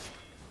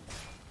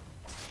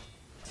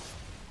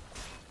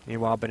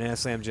 Meanwhile, Banana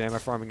Slam Jammer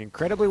farming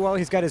incredibly well.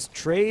 He's got his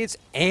trades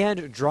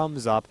and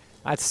drums up.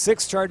 That's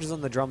 6 charges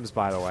on the drums,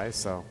 by the way,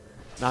 so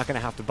not going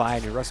to have to buy a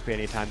new recipe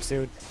anytime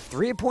soon.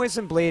 3 points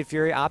in Blade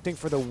Fury, opting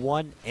for the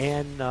 1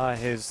 and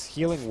his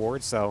healing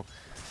ward, so...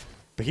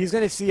 But he's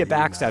going to see a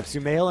backstab.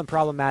 Sumail and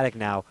Problematic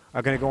now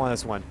are going to go on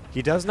this one.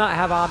 He does not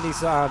have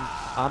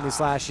Omni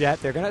Slash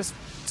yet. They're going to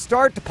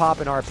start to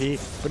pop an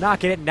RP, but not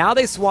get it. Now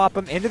they swap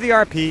him into the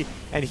RP,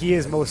 and he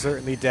is most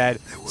certainly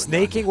dead.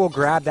 Snaking will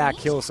grab that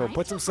kill, so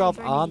puts himself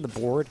on the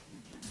board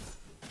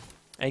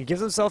and gives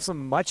himself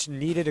some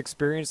much-needed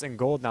experience and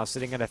gold now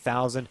sitting at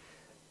 1,000.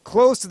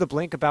 Close to the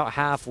blink, about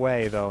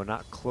halfway, though.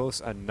 Not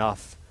close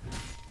enough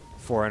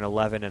for an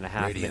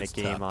 11.5-minute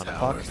game on the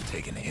puck.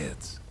 Taking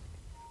hits.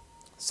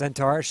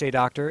 Centaur, Shea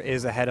Doctor,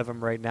 is ahead of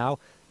him right now.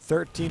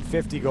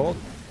 1350 gold.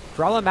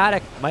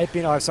 Problematic might be,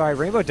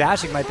 Rainbow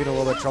Dashing might be in a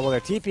little bit of trouble. They're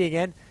TPing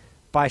in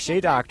by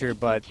Shea Doctor,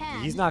 but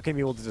he's not going to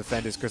be able to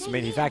defend his Crystal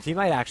Maiden. In fact, he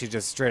might actually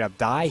just straight up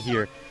die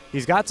here.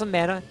 He's got some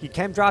mana. He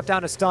can drop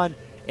down a stun.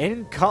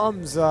 In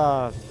comes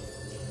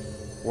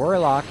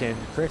Warlock and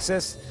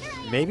Crixus.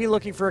 Maybe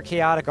looking for a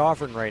chaotic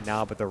offering right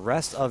now, but the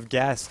rest of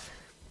guests,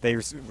 they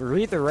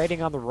read the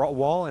writing on the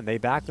wall and they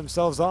back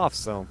themselves off,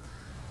 so...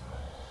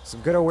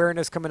 Some good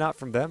awareness coming out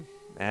from them,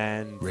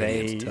 and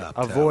they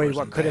avoid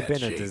what could have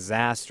been a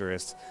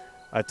disastrous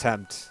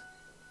attempt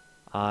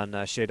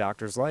on Shea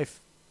Doctor's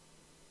life.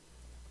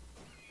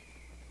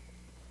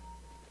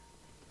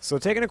 So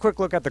taking a quick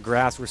look at the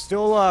graphs, we're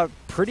still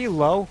pretty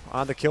low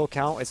on the kill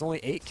count. It's only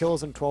 8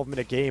 kills in a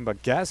 12-minute game,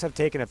 but guests have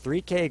taken a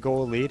 3K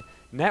goal lead.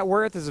 Net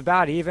worth is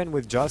about even,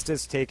 with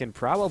Justice taking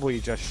probably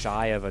just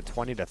shy of a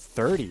 20 to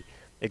 30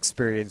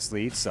 experience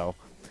lead, so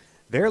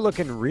they're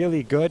looking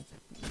really good.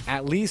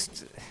 At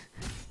least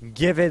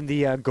given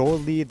the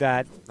gold lead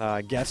that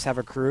guests have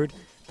accrued,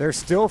 they're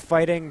still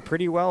fighting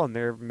pretty well and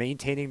they're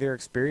maintaining their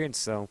experience.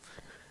 So,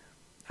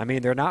 I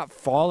mean, they're not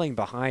falling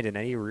behind in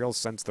any real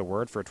sense of the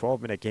word. For a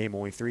 12-minute game,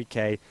 only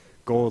 3K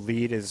gold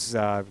lead is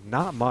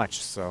not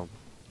much. So,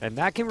 and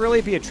that can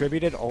really be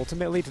attributed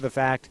ultimately to the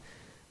fact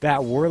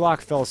that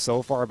Warlock fell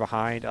so far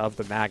behind of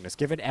the Magnus.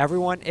 Given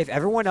everyone, if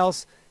everyone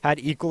else had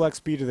equal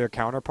XP to their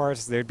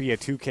counterparts, there'd be a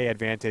 2K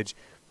advantage,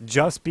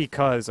 just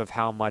because of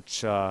how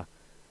much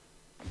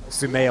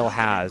Sumail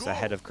has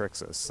ahead of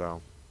Crixus.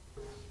 So,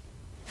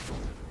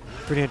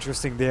 pretty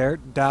interesting there.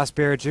 Das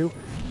Berju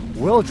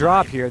will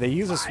drop here. They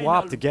use a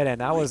swap to get in.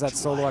 That was that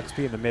solo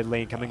XP in the mid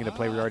lane coming into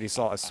play. We already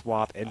saw a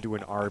swap into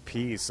an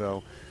RP,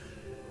 so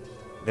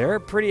they're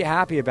pretty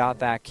happy about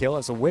that kill.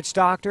 It's a Witch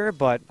Doctor,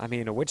 but, I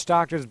mean, a Witch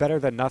Doctor is better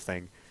than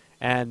nothing.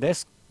 And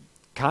this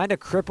kind of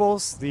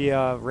cripples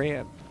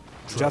the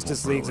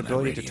Justice League's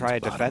ability to try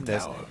to defend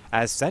this,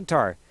 as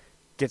Centaur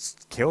gets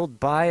killed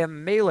by a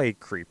melee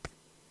creep.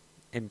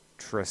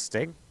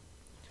 Interesting.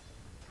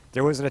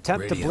 There was an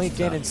attempt to blink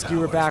in and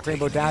skewer back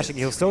Rainbow Dashing.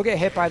 He'll still get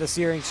hit by the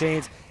Searing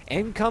Chains.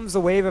 In comes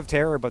the Wave of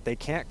Terror, but they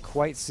can't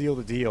quite seal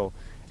the deal.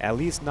 At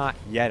least not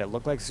yet. It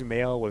looked like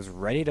Sumail was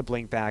ready to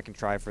blink back and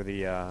try for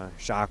the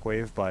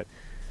Shockwave, but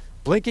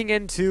blinking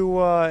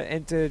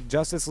into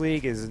Justice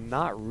League is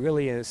not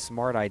really a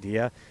smart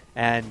idea.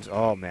 And,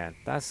 oh man,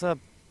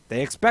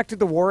 they expected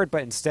the ward,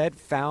 but instead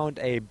found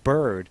a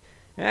bird.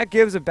 And that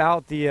gives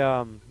about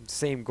the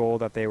same goal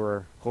that they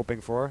were hoping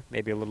for,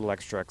 maybe a little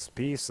extra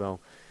XP, so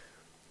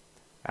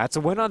that's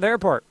a win on their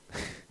part.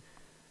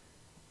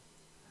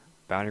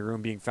 Bounty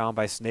Rune being found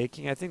by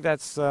Snaking. I think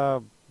that's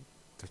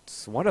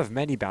one of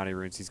many bounty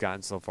runes he's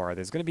gotten so far.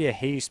 There's going to be a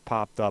haste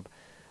popped up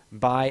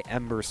by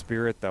Ember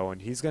Spirit, though,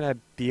 and he's going to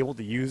be able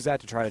to use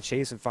that to try to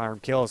chase and farm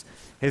kills.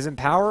 His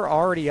Empower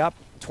already up,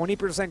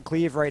 20%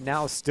 cleave right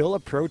now, still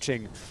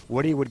approaching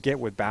what he would get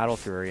with Battle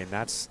Fury, and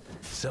that's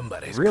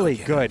really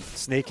good.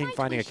 Snaking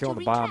finding a kill in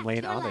the bottom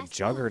lane on the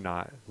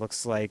Juggernaut.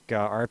 Looks like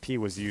RP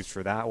was used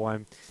for that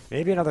one.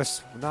 Maybe another,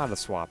 not a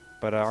swap,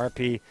 but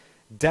RP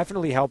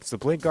definitely helps. The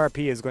Blink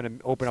RP is going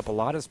to open up a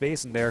lot of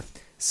space, and they're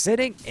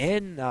sitting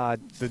in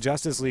the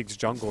Justice League's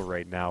jungle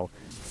right now,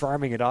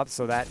 farming it up,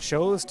 so that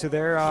shows to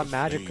their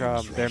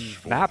their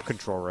map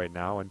control right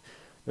now, and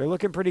they're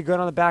looking pretty good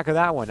on the back of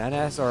that one.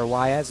 NS or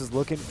YS is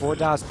looking for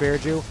Das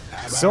Berju.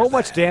 So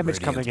much damage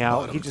coming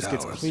out, he just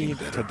gets cleaned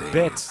to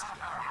bits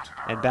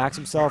and backs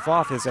himself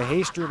off. There's a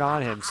haste rune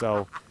on him,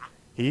 so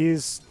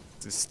he's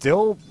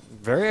still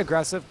very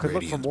aggressive. Could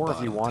look for more if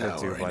he wanted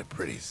to, but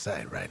pretty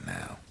sight right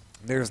now.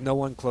 There's no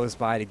one close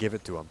by to give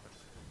it to him.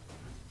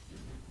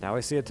 Now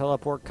we see a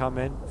teleport come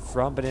in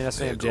from Banana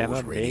Slam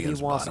Jamma. Maybe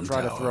wants to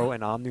try to throw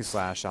an Omni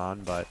Slash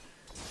on, but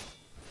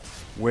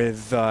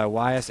with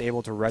YS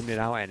able to remnant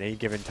out at any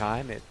given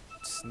time,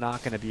 it's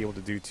not going to be able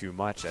to do too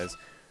much, as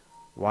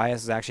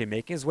YS is actually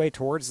making his way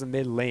towards the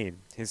mid lane.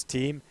 His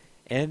team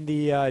in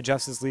the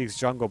Justice League's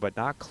jungle, but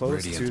not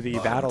close to the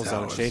battle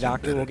zone. Shea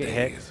Doctor will get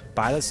hit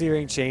by the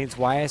Searing Chains.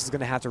 YS is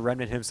going to have to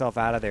remnant himself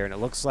out of there, and it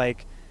looks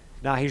like,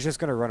 nah, he's just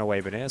going to run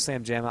away. Banana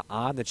Slam Jamma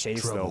on the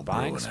chase, though,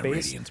 buying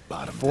space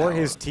for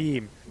his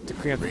team to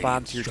clean up the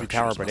bottom tier 2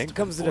 tower. But in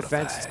comes the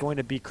defense. It's going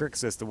to be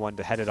Crixus, the one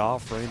to head it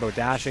off. Rainbow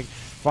dashing,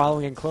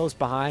 following in close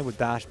behind with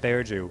Dash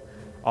Bearju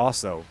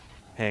also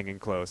hanging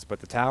close.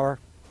 But the tower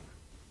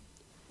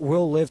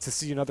will live to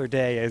see another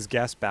day as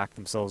guests back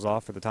themselves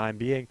off for the time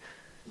being.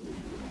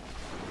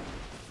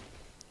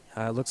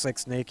 Looks like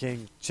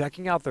Snaking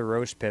checking out the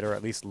Roche pit, or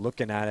at least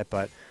looking at it,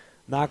 but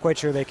not quite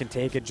sure they can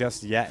take it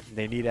just yet.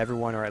 They need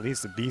everyone, or at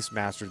least the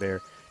Beastmaster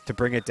there, to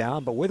bring it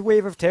down. But with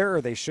Wave of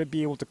Terror, they should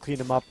be able to clean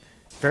them up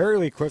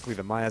fairly quickly.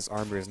 The Maya's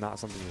armor is not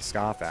something to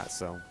scoff at,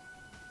 so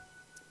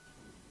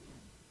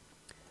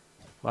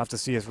we'll have to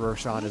see if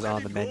Roshan is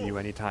on the menu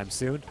anytime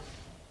soon.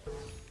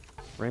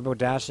 Rainbow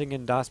dashing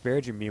and Das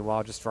Bearju,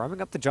 meanwhile, just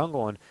farming up the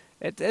jungle, and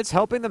it's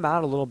helping them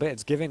out a little bit.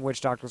 It's giving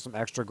Witch Doctor some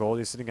extra gold.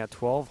 He's sitting at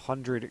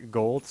 1,200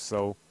 gold,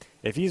 so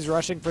if he's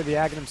rushing for the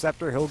Aghanim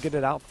Scepter, he'll get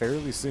it out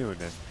fairly soon.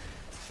 And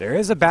there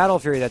is a Battle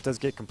Fury that does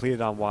get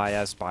completed on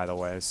YS, by the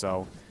way,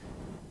 so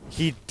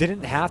he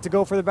didn't have to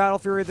go for the Battle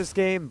Fury this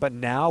game, but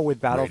now with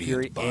Battle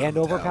Fury and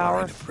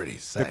Overpower,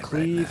 the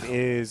cleave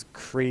is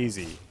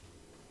crazy.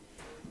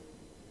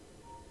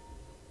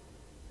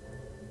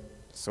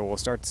 So we'll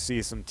start to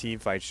see some team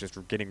fights just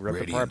getting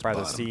ripped apart by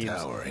the teams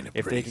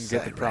if they can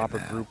get the proper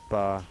group,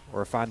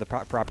 or find the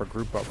proper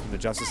group up from the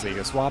Justice League.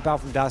 A swap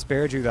out from Das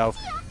Bearju, though,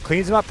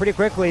 cleans him up pretty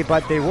quickly,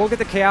 but they will get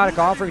the Chaotic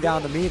Offering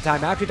down in the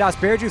meantime. Actually, Das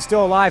Bearju's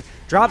still alive,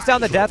 drops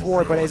down the Death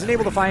Ward, but isn't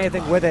able to find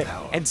anything with it.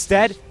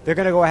 Instead, they're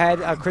going to go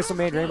ahead, Crystal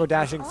Maid Rainbow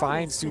Dashing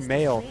finds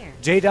Sumail.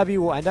 JW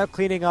will end up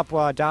cleaning up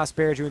Das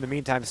Bearju in the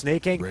meantime.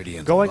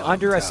 Snaking going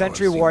under a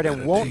Sentry Ward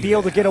and won't be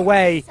able to get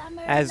away,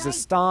 as the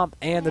Stomp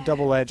and the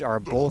Double Edge are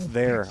both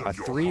there. A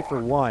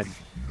 3-for-1.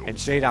 And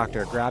Shea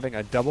Doctor grabbing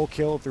a double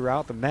kill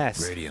throughout the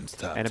mess.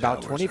 And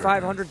about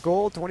 2,500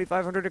 gold,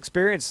 2,500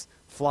 experience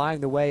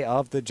flying the way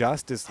of the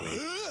Justice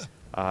League.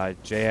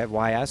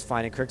 YS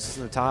finding Crixus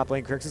in the top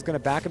lane. Crixus is going to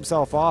back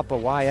himself off, but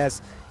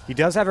YS, he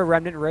does have a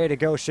Remnant ready to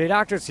go. Shea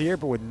Doctor's here,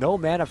 but with no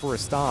mana for a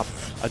Stomp.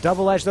 A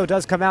Double Edge, though,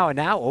 does come out, and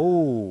now,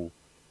 oh.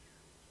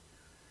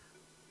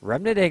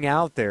 Remnanting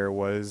out there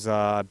was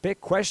a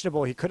bit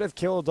questionable. He could have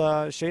killed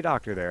Shea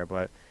Doctor there,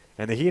 but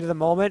in the heat of the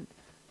moment,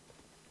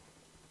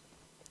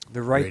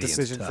 the right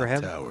decision for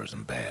him.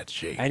 In bad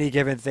shape. Any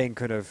given thing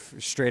could have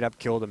straight up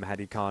killed him had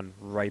he gone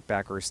right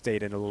back or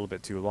stayed in a little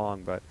bit too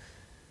long, but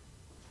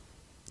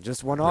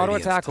just one auto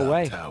attack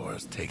away.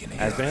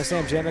 As Banana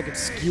Slam Jamma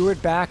gets skewered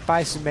back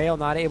by Sumail,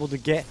 not able to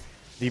get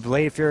the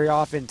Blade Fury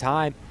off in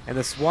time, and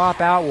the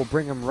swap out will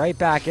bring him right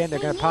back in. They're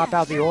going to pop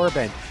out the Orb,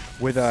 and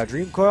with a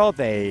Dream Coil,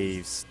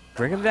 they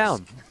bring him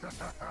down.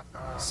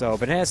 So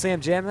Banana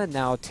Slam Jamma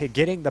now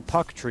getting the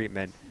puck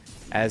treatment,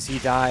 as he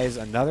dies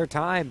another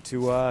time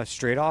to a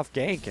straight-off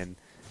gank, and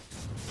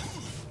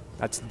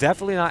that's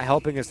definitely not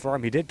helping his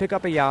farm. He did pick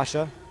up a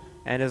Yasha,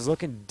 and is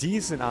looking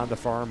decent on the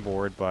farm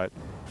board, but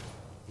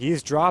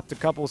he's dropped a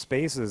couple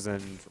spaces,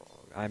 and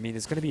I mean,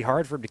 it's going to be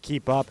hard for him to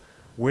keep up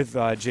with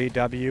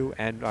JW,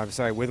 and I'm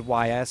sorry, with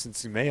YS and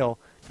Sumail,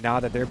 now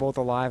that they're both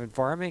alive and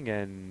farming,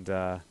 and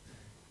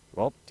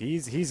well,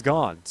 he's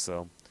gone,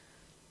 so.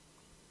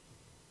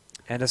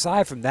 And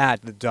aside from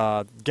that,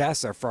 the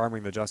guests are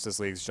farming the Justice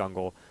League's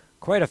jungle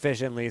quite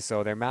efficiently,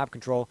 so their map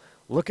control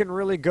looking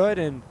really good,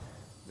 and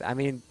I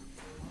mean,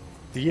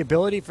 the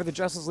ability for the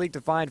Justice League to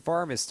find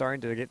farm is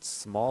starting to get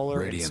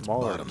smaller and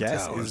smaller.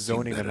 Guess is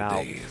zoning them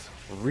out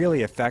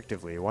really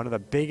effectively. One of the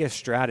biggest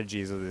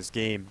strategies of this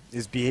game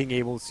is being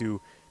able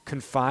to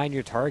confine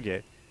your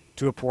target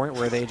to a point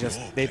where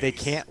they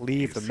can't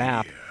leave the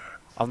map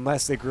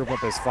unless they group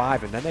up as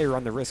 5, and then they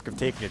run the risk of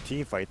taking a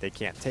team fight they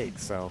can't take.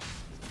 So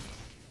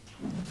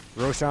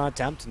Roshan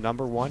attempt,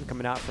 number 1,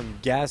 coming out from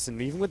Guess, and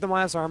even with the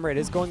minus armor, it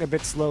is going a bit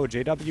slow.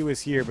 JW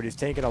is here, but he's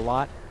taking a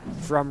lot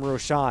from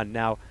Roshan.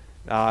 Now,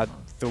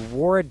 the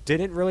ward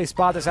didn't really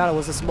spot this out. It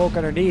was a smoke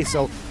underneath,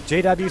 so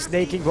JW,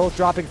 Snaking, both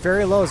dropping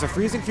very low. So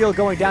freezing field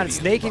going down, and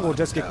Snaking will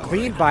just get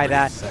cleaned by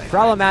that.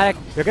 Problematic.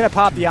 They're going to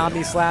pop the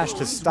Omni Slash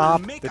to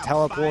stop the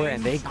teleport,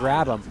 and they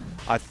grab him.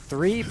 A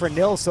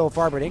 3-for-0 so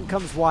far, but in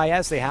comes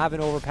YS. They have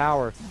an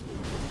overpower.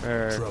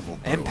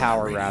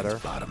 Empower rather,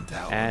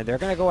 and they're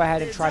going to go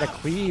ahead and try to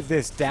cleave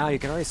this down. You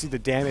can already see the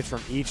damage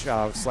from each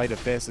Sleight of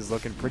Fist is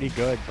looking pretty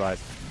good, but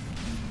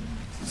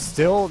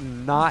still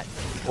not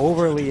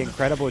overly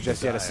incredible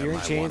just yet. A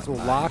Searing Chains will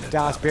lock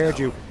Das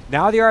Bearju.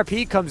 Now the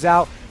RP comes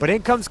out, but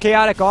in comes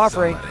Chaotic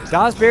Offering.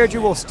 Das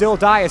Bearju will still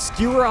die. A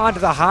skewer onto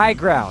the high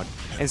ground,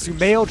 and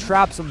Sumail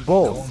traps them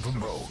both.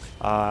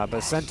 But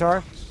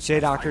Centaur Shea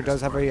Doctor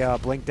does have a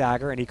Blink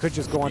Dagger, and he could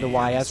just go on to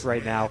YS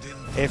right now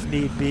if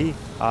need be,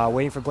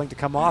 waiting for Blink to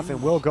come off,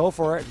 and will go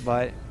for it,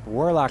 but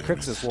Warlock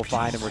Crixus will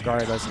find him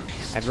regardless.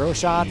 And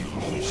Roshan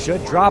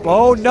should drop.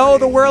 Oh no,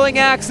 the Whirling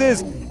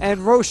Axes!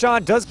 And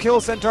Roshan does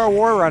kill Centaur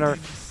Warrunner.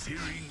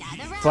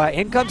 But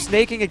in comes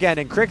Snaking again,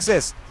 and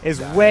Crixus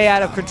is way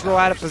out of control,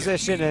 out of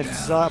position, and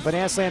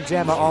Banana Slam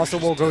Jamma also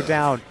will go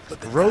down.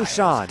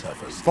 Roshan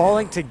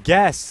falling to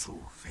guess,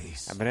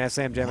 and Banana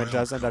Slam Jamma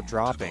does end up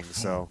dropping,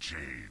 so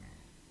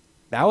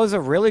that was a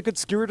really good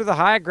skewer to the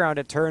high ground,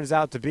 it turns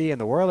out to be,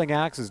 and the Whirling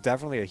Axe is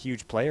definitely a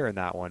huge player in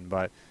that one,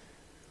 but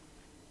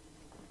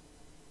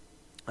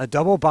a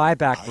double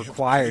buyback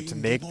required to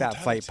make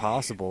that fight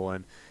possible,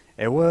 and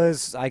it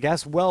was, I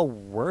guess, well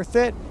worth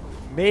it.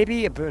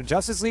 Maybe, but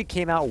Justice League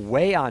came out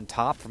way on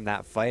top from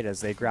that fight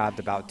as they grabbed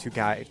about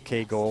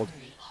 2K gold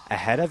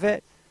ahead of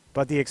it.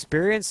 But the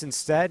experience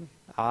instead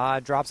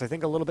drops, I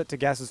think, a little bit to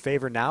Guess's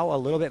favor now, a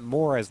little bit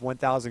more as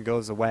 1,000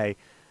 goes away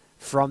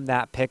from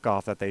that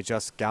pickoff that they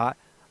just got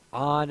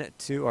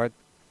onto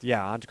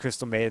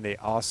Crystal Maiden. They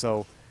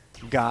also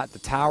got the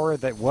tower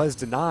that was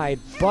denied,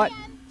 but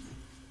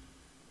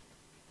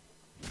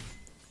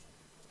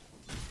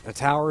a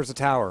tower is a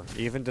tower.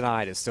 Even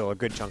denied is still a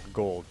good chunk of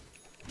gold.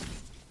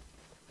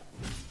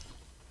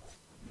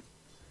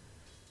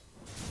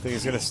 I think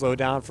it's going to slow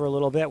down for a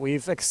little bit.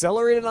 We've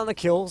accelerated on the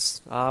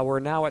kills. We're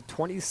now at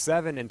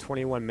 27 and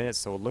 21 minutes,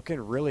 so looking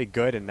really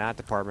good in that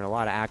department. A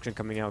lot of action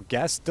coming out.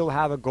 Guests still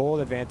have a gold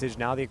advantage.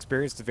 Now the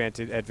experience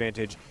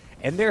advantage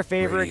in their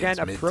favor again,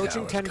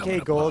 approaching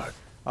 10K gold,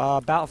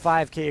 about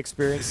 5K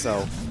experience,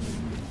 so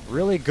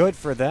really good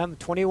for them.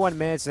 21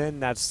 minutes in,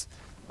 that's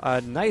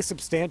a nice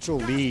substantial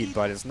lead,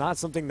 but it's not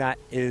something that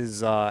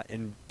is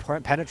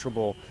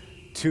impenetrable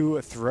to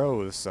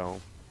throws,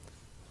 so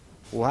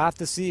we'll have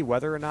to see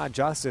whether or not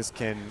Justice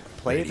can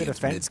play the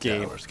defense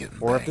game,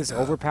 or if this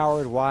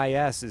overpowered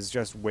YS is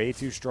just way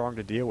too strong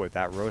to deal with.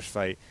 That Roche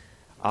fight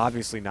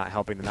obviously not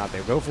helping them out.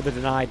 They go for the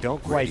deny,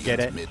 don't quite get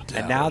it,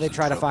 and now they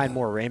try to find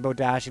more. Rainbow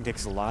Dashing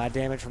takes a lot of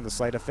damage from the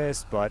Sleight of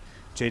Fist, but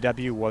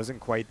JW wasn't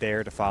quite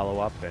there to follow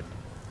up, and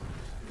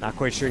not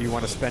quite sure you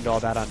want to spend all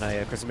that on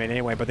Crystal Maiden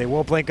anyway, but they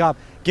will blink up,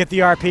 get the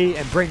RP,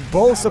 and bring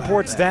both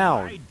supports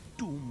down.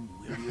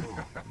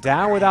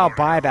 Down without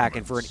buyback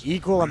and for an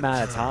equal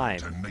amount of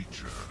time.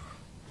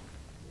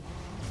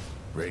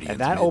 And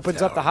that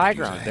opens up the high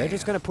ground. They're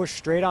just going to push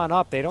straight on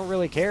up. They don't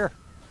really care.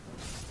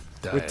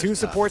 With two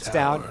supports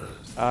down,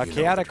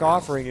 Chaotic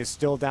Offering is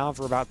still down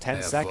for about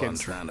 10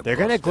 seconds. They're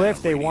going to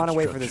glyph. They want to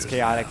wait for this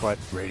Chaotic, but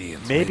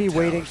maybe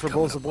waiting for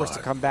both supports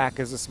to come back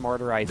is a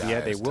smarter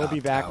idea. They will be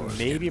back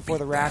maybe before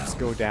the racks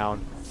go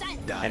down.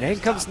 And in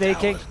comes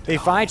Snaking. They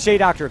find Shea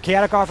Doctor.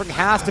 Chaotic Offering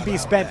has to be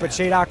spent, but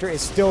Shea Doctor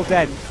is still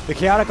dead. The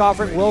Chaotic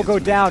Offering will go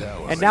down.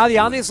 And now the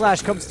Omni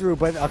Slash comes through,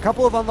 but a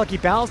couple of unlucky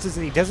balances,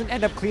 and he doesn't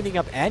end up cleaning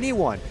up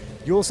anyone.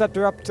 Eul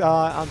Scepter up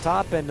on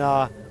top, and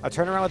a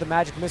turnaround with a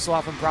Magic Missile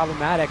off from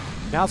Problematic.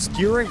 Now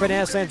skewering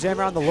Banana Slam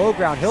Jammer on the low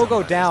ground. He'll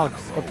go down,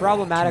 but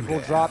Problematic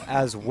will drop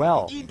as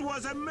well. It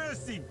was a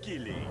mercy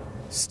killing.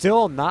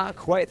 Still not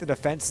quite the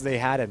defense they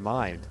had in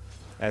mind,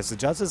 as the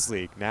Justice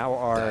League now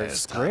are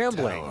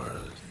scrambling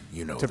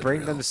to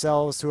bring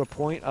themselves to a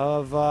point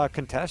of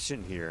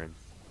contention here.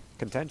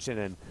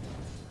 And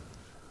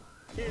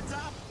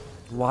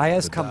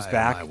YS comes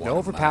back, no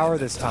overpower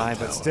this time,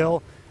 but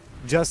still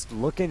just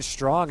looking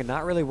strong and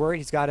not really worried.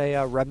 He's got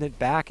a Remnant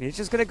back, and he's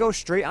just going to go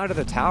straight onto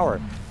the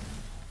tower.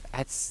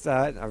 That's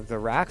the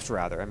racks,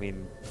 rather. I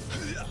mean,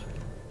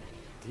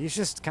 he's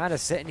just kind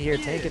of sitting here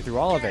taking through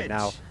all of it.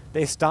 Now,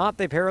 they stomp,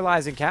 they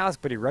paralyze and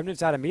cast, but he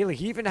Remnants out immediately.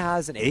 He even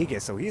has an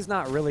Aegis, so he's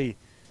not in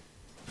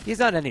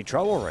any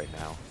trouble right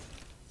now.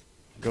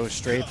 Goes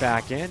straight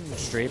back in,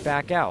 straight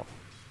back out.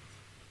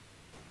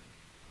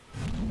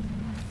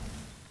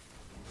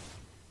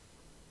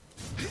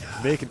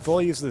 Making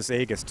full use of this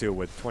Aegis, too,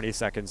 with 20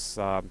 seconds,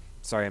 a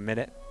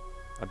minute,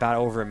 about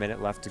over a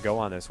minute left to go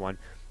on this one.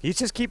 He's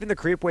just keeping the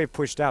creep wave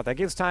pushed out. That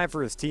gives time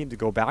for his team to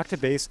go back to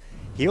base,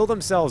 heal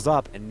themselves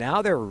up, and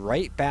now they're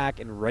right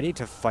back and ready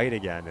to fight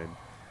again. And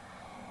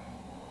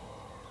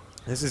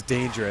this is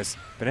dangerous.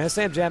 Banana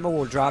Slam Jamma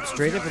will drop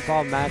straight into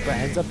Problematic, but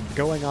ends up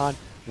going on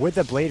with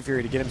the Blade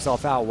Fury to get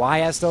himself out.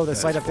 YS, though, the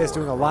Sleight of Fist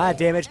doing a lot of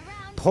damage,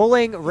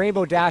 pulling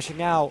Rainbow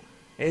Dashing out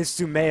is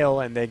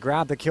Sumail, and they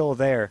grab the kill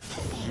there.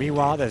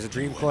 Meanwhile, there's a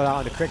Dream Coil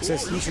out into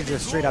Crixus. He should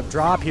just straight up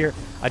drop here.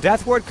 A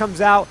Death Ward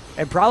comes out,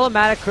 and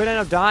Problematic could end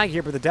up dying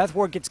here, but the Death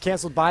Ward gets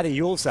canceled by the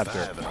Eul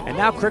Scepter. And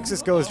now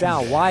Crixus goes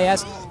down.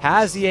 YS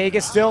has the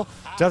Aegis still.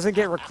 Doesn't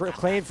get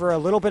reclaimed for a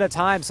little bit of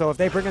time, so if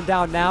they bring him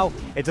down now,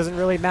 it doesn't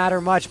really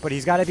matter much, but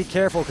he's got to be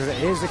careful because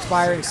it is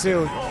expiring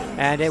soon,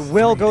 and it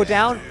will go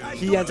down.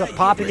 He ends up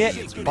popping it.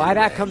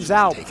 Buyback comes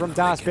out from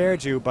Das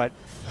Berju, but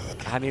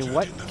I mean,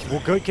 what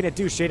good can it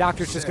do? Shea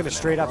Doctor's just going to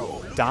straight up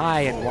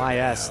die, and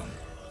YS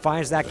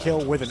finds that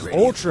kill with an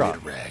Ultra.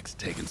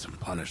 Taking some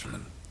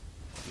punishment.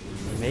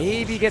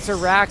 Maybe gets a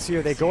Rax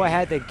here. They go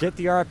ahead, they get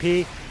the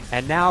RP,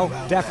 and now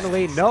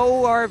definitely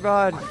no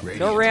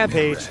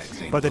Rampage,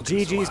 but the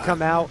GGs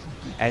come out,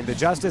 and the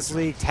Justice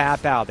League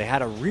tap out. They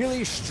had a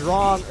really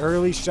strong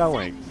early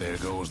showing. There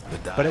goes the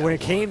die. But when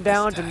it came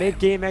down to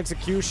mid-game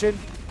execution,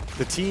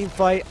 the team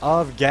fight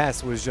of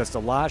Guess was just a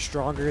lot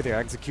stronger. Their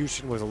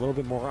execution was a little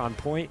bit more on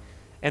point,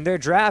 and their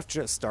draft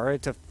just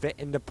started to fit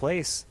into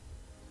place.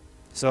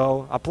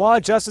 So,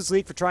 applaud Justice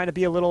League for trying to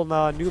be a little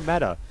new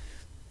meta.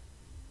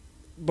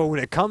 But when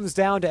it comes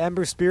down to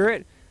Ember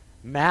Spirit,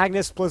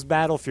 Magnus plus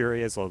Battle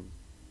Fury is a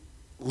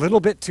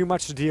little bit too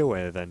much to deal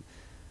with, and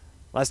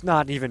let's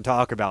not even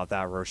talk about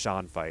that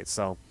Roshan fight.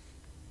 So,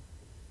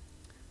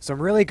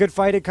 some really good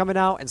fighting coming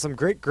out, and some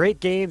great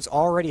games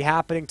already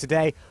happening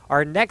today.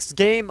 Our next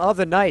game of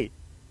the night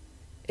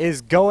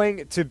is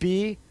going to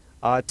be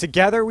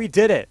Together We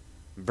Did It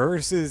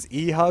versus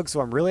E-Hug, so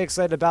I'm really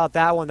excited about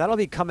that one. That'll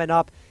be coming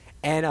up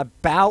in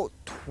about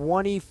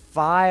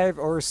 25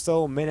 or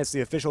so minutes.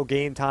 The official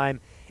game time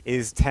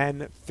is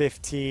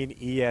 10:15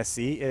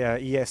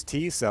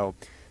 EST, so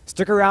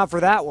stick around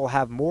for that. We'll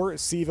have more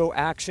CEVO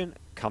action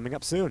coming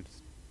up soon.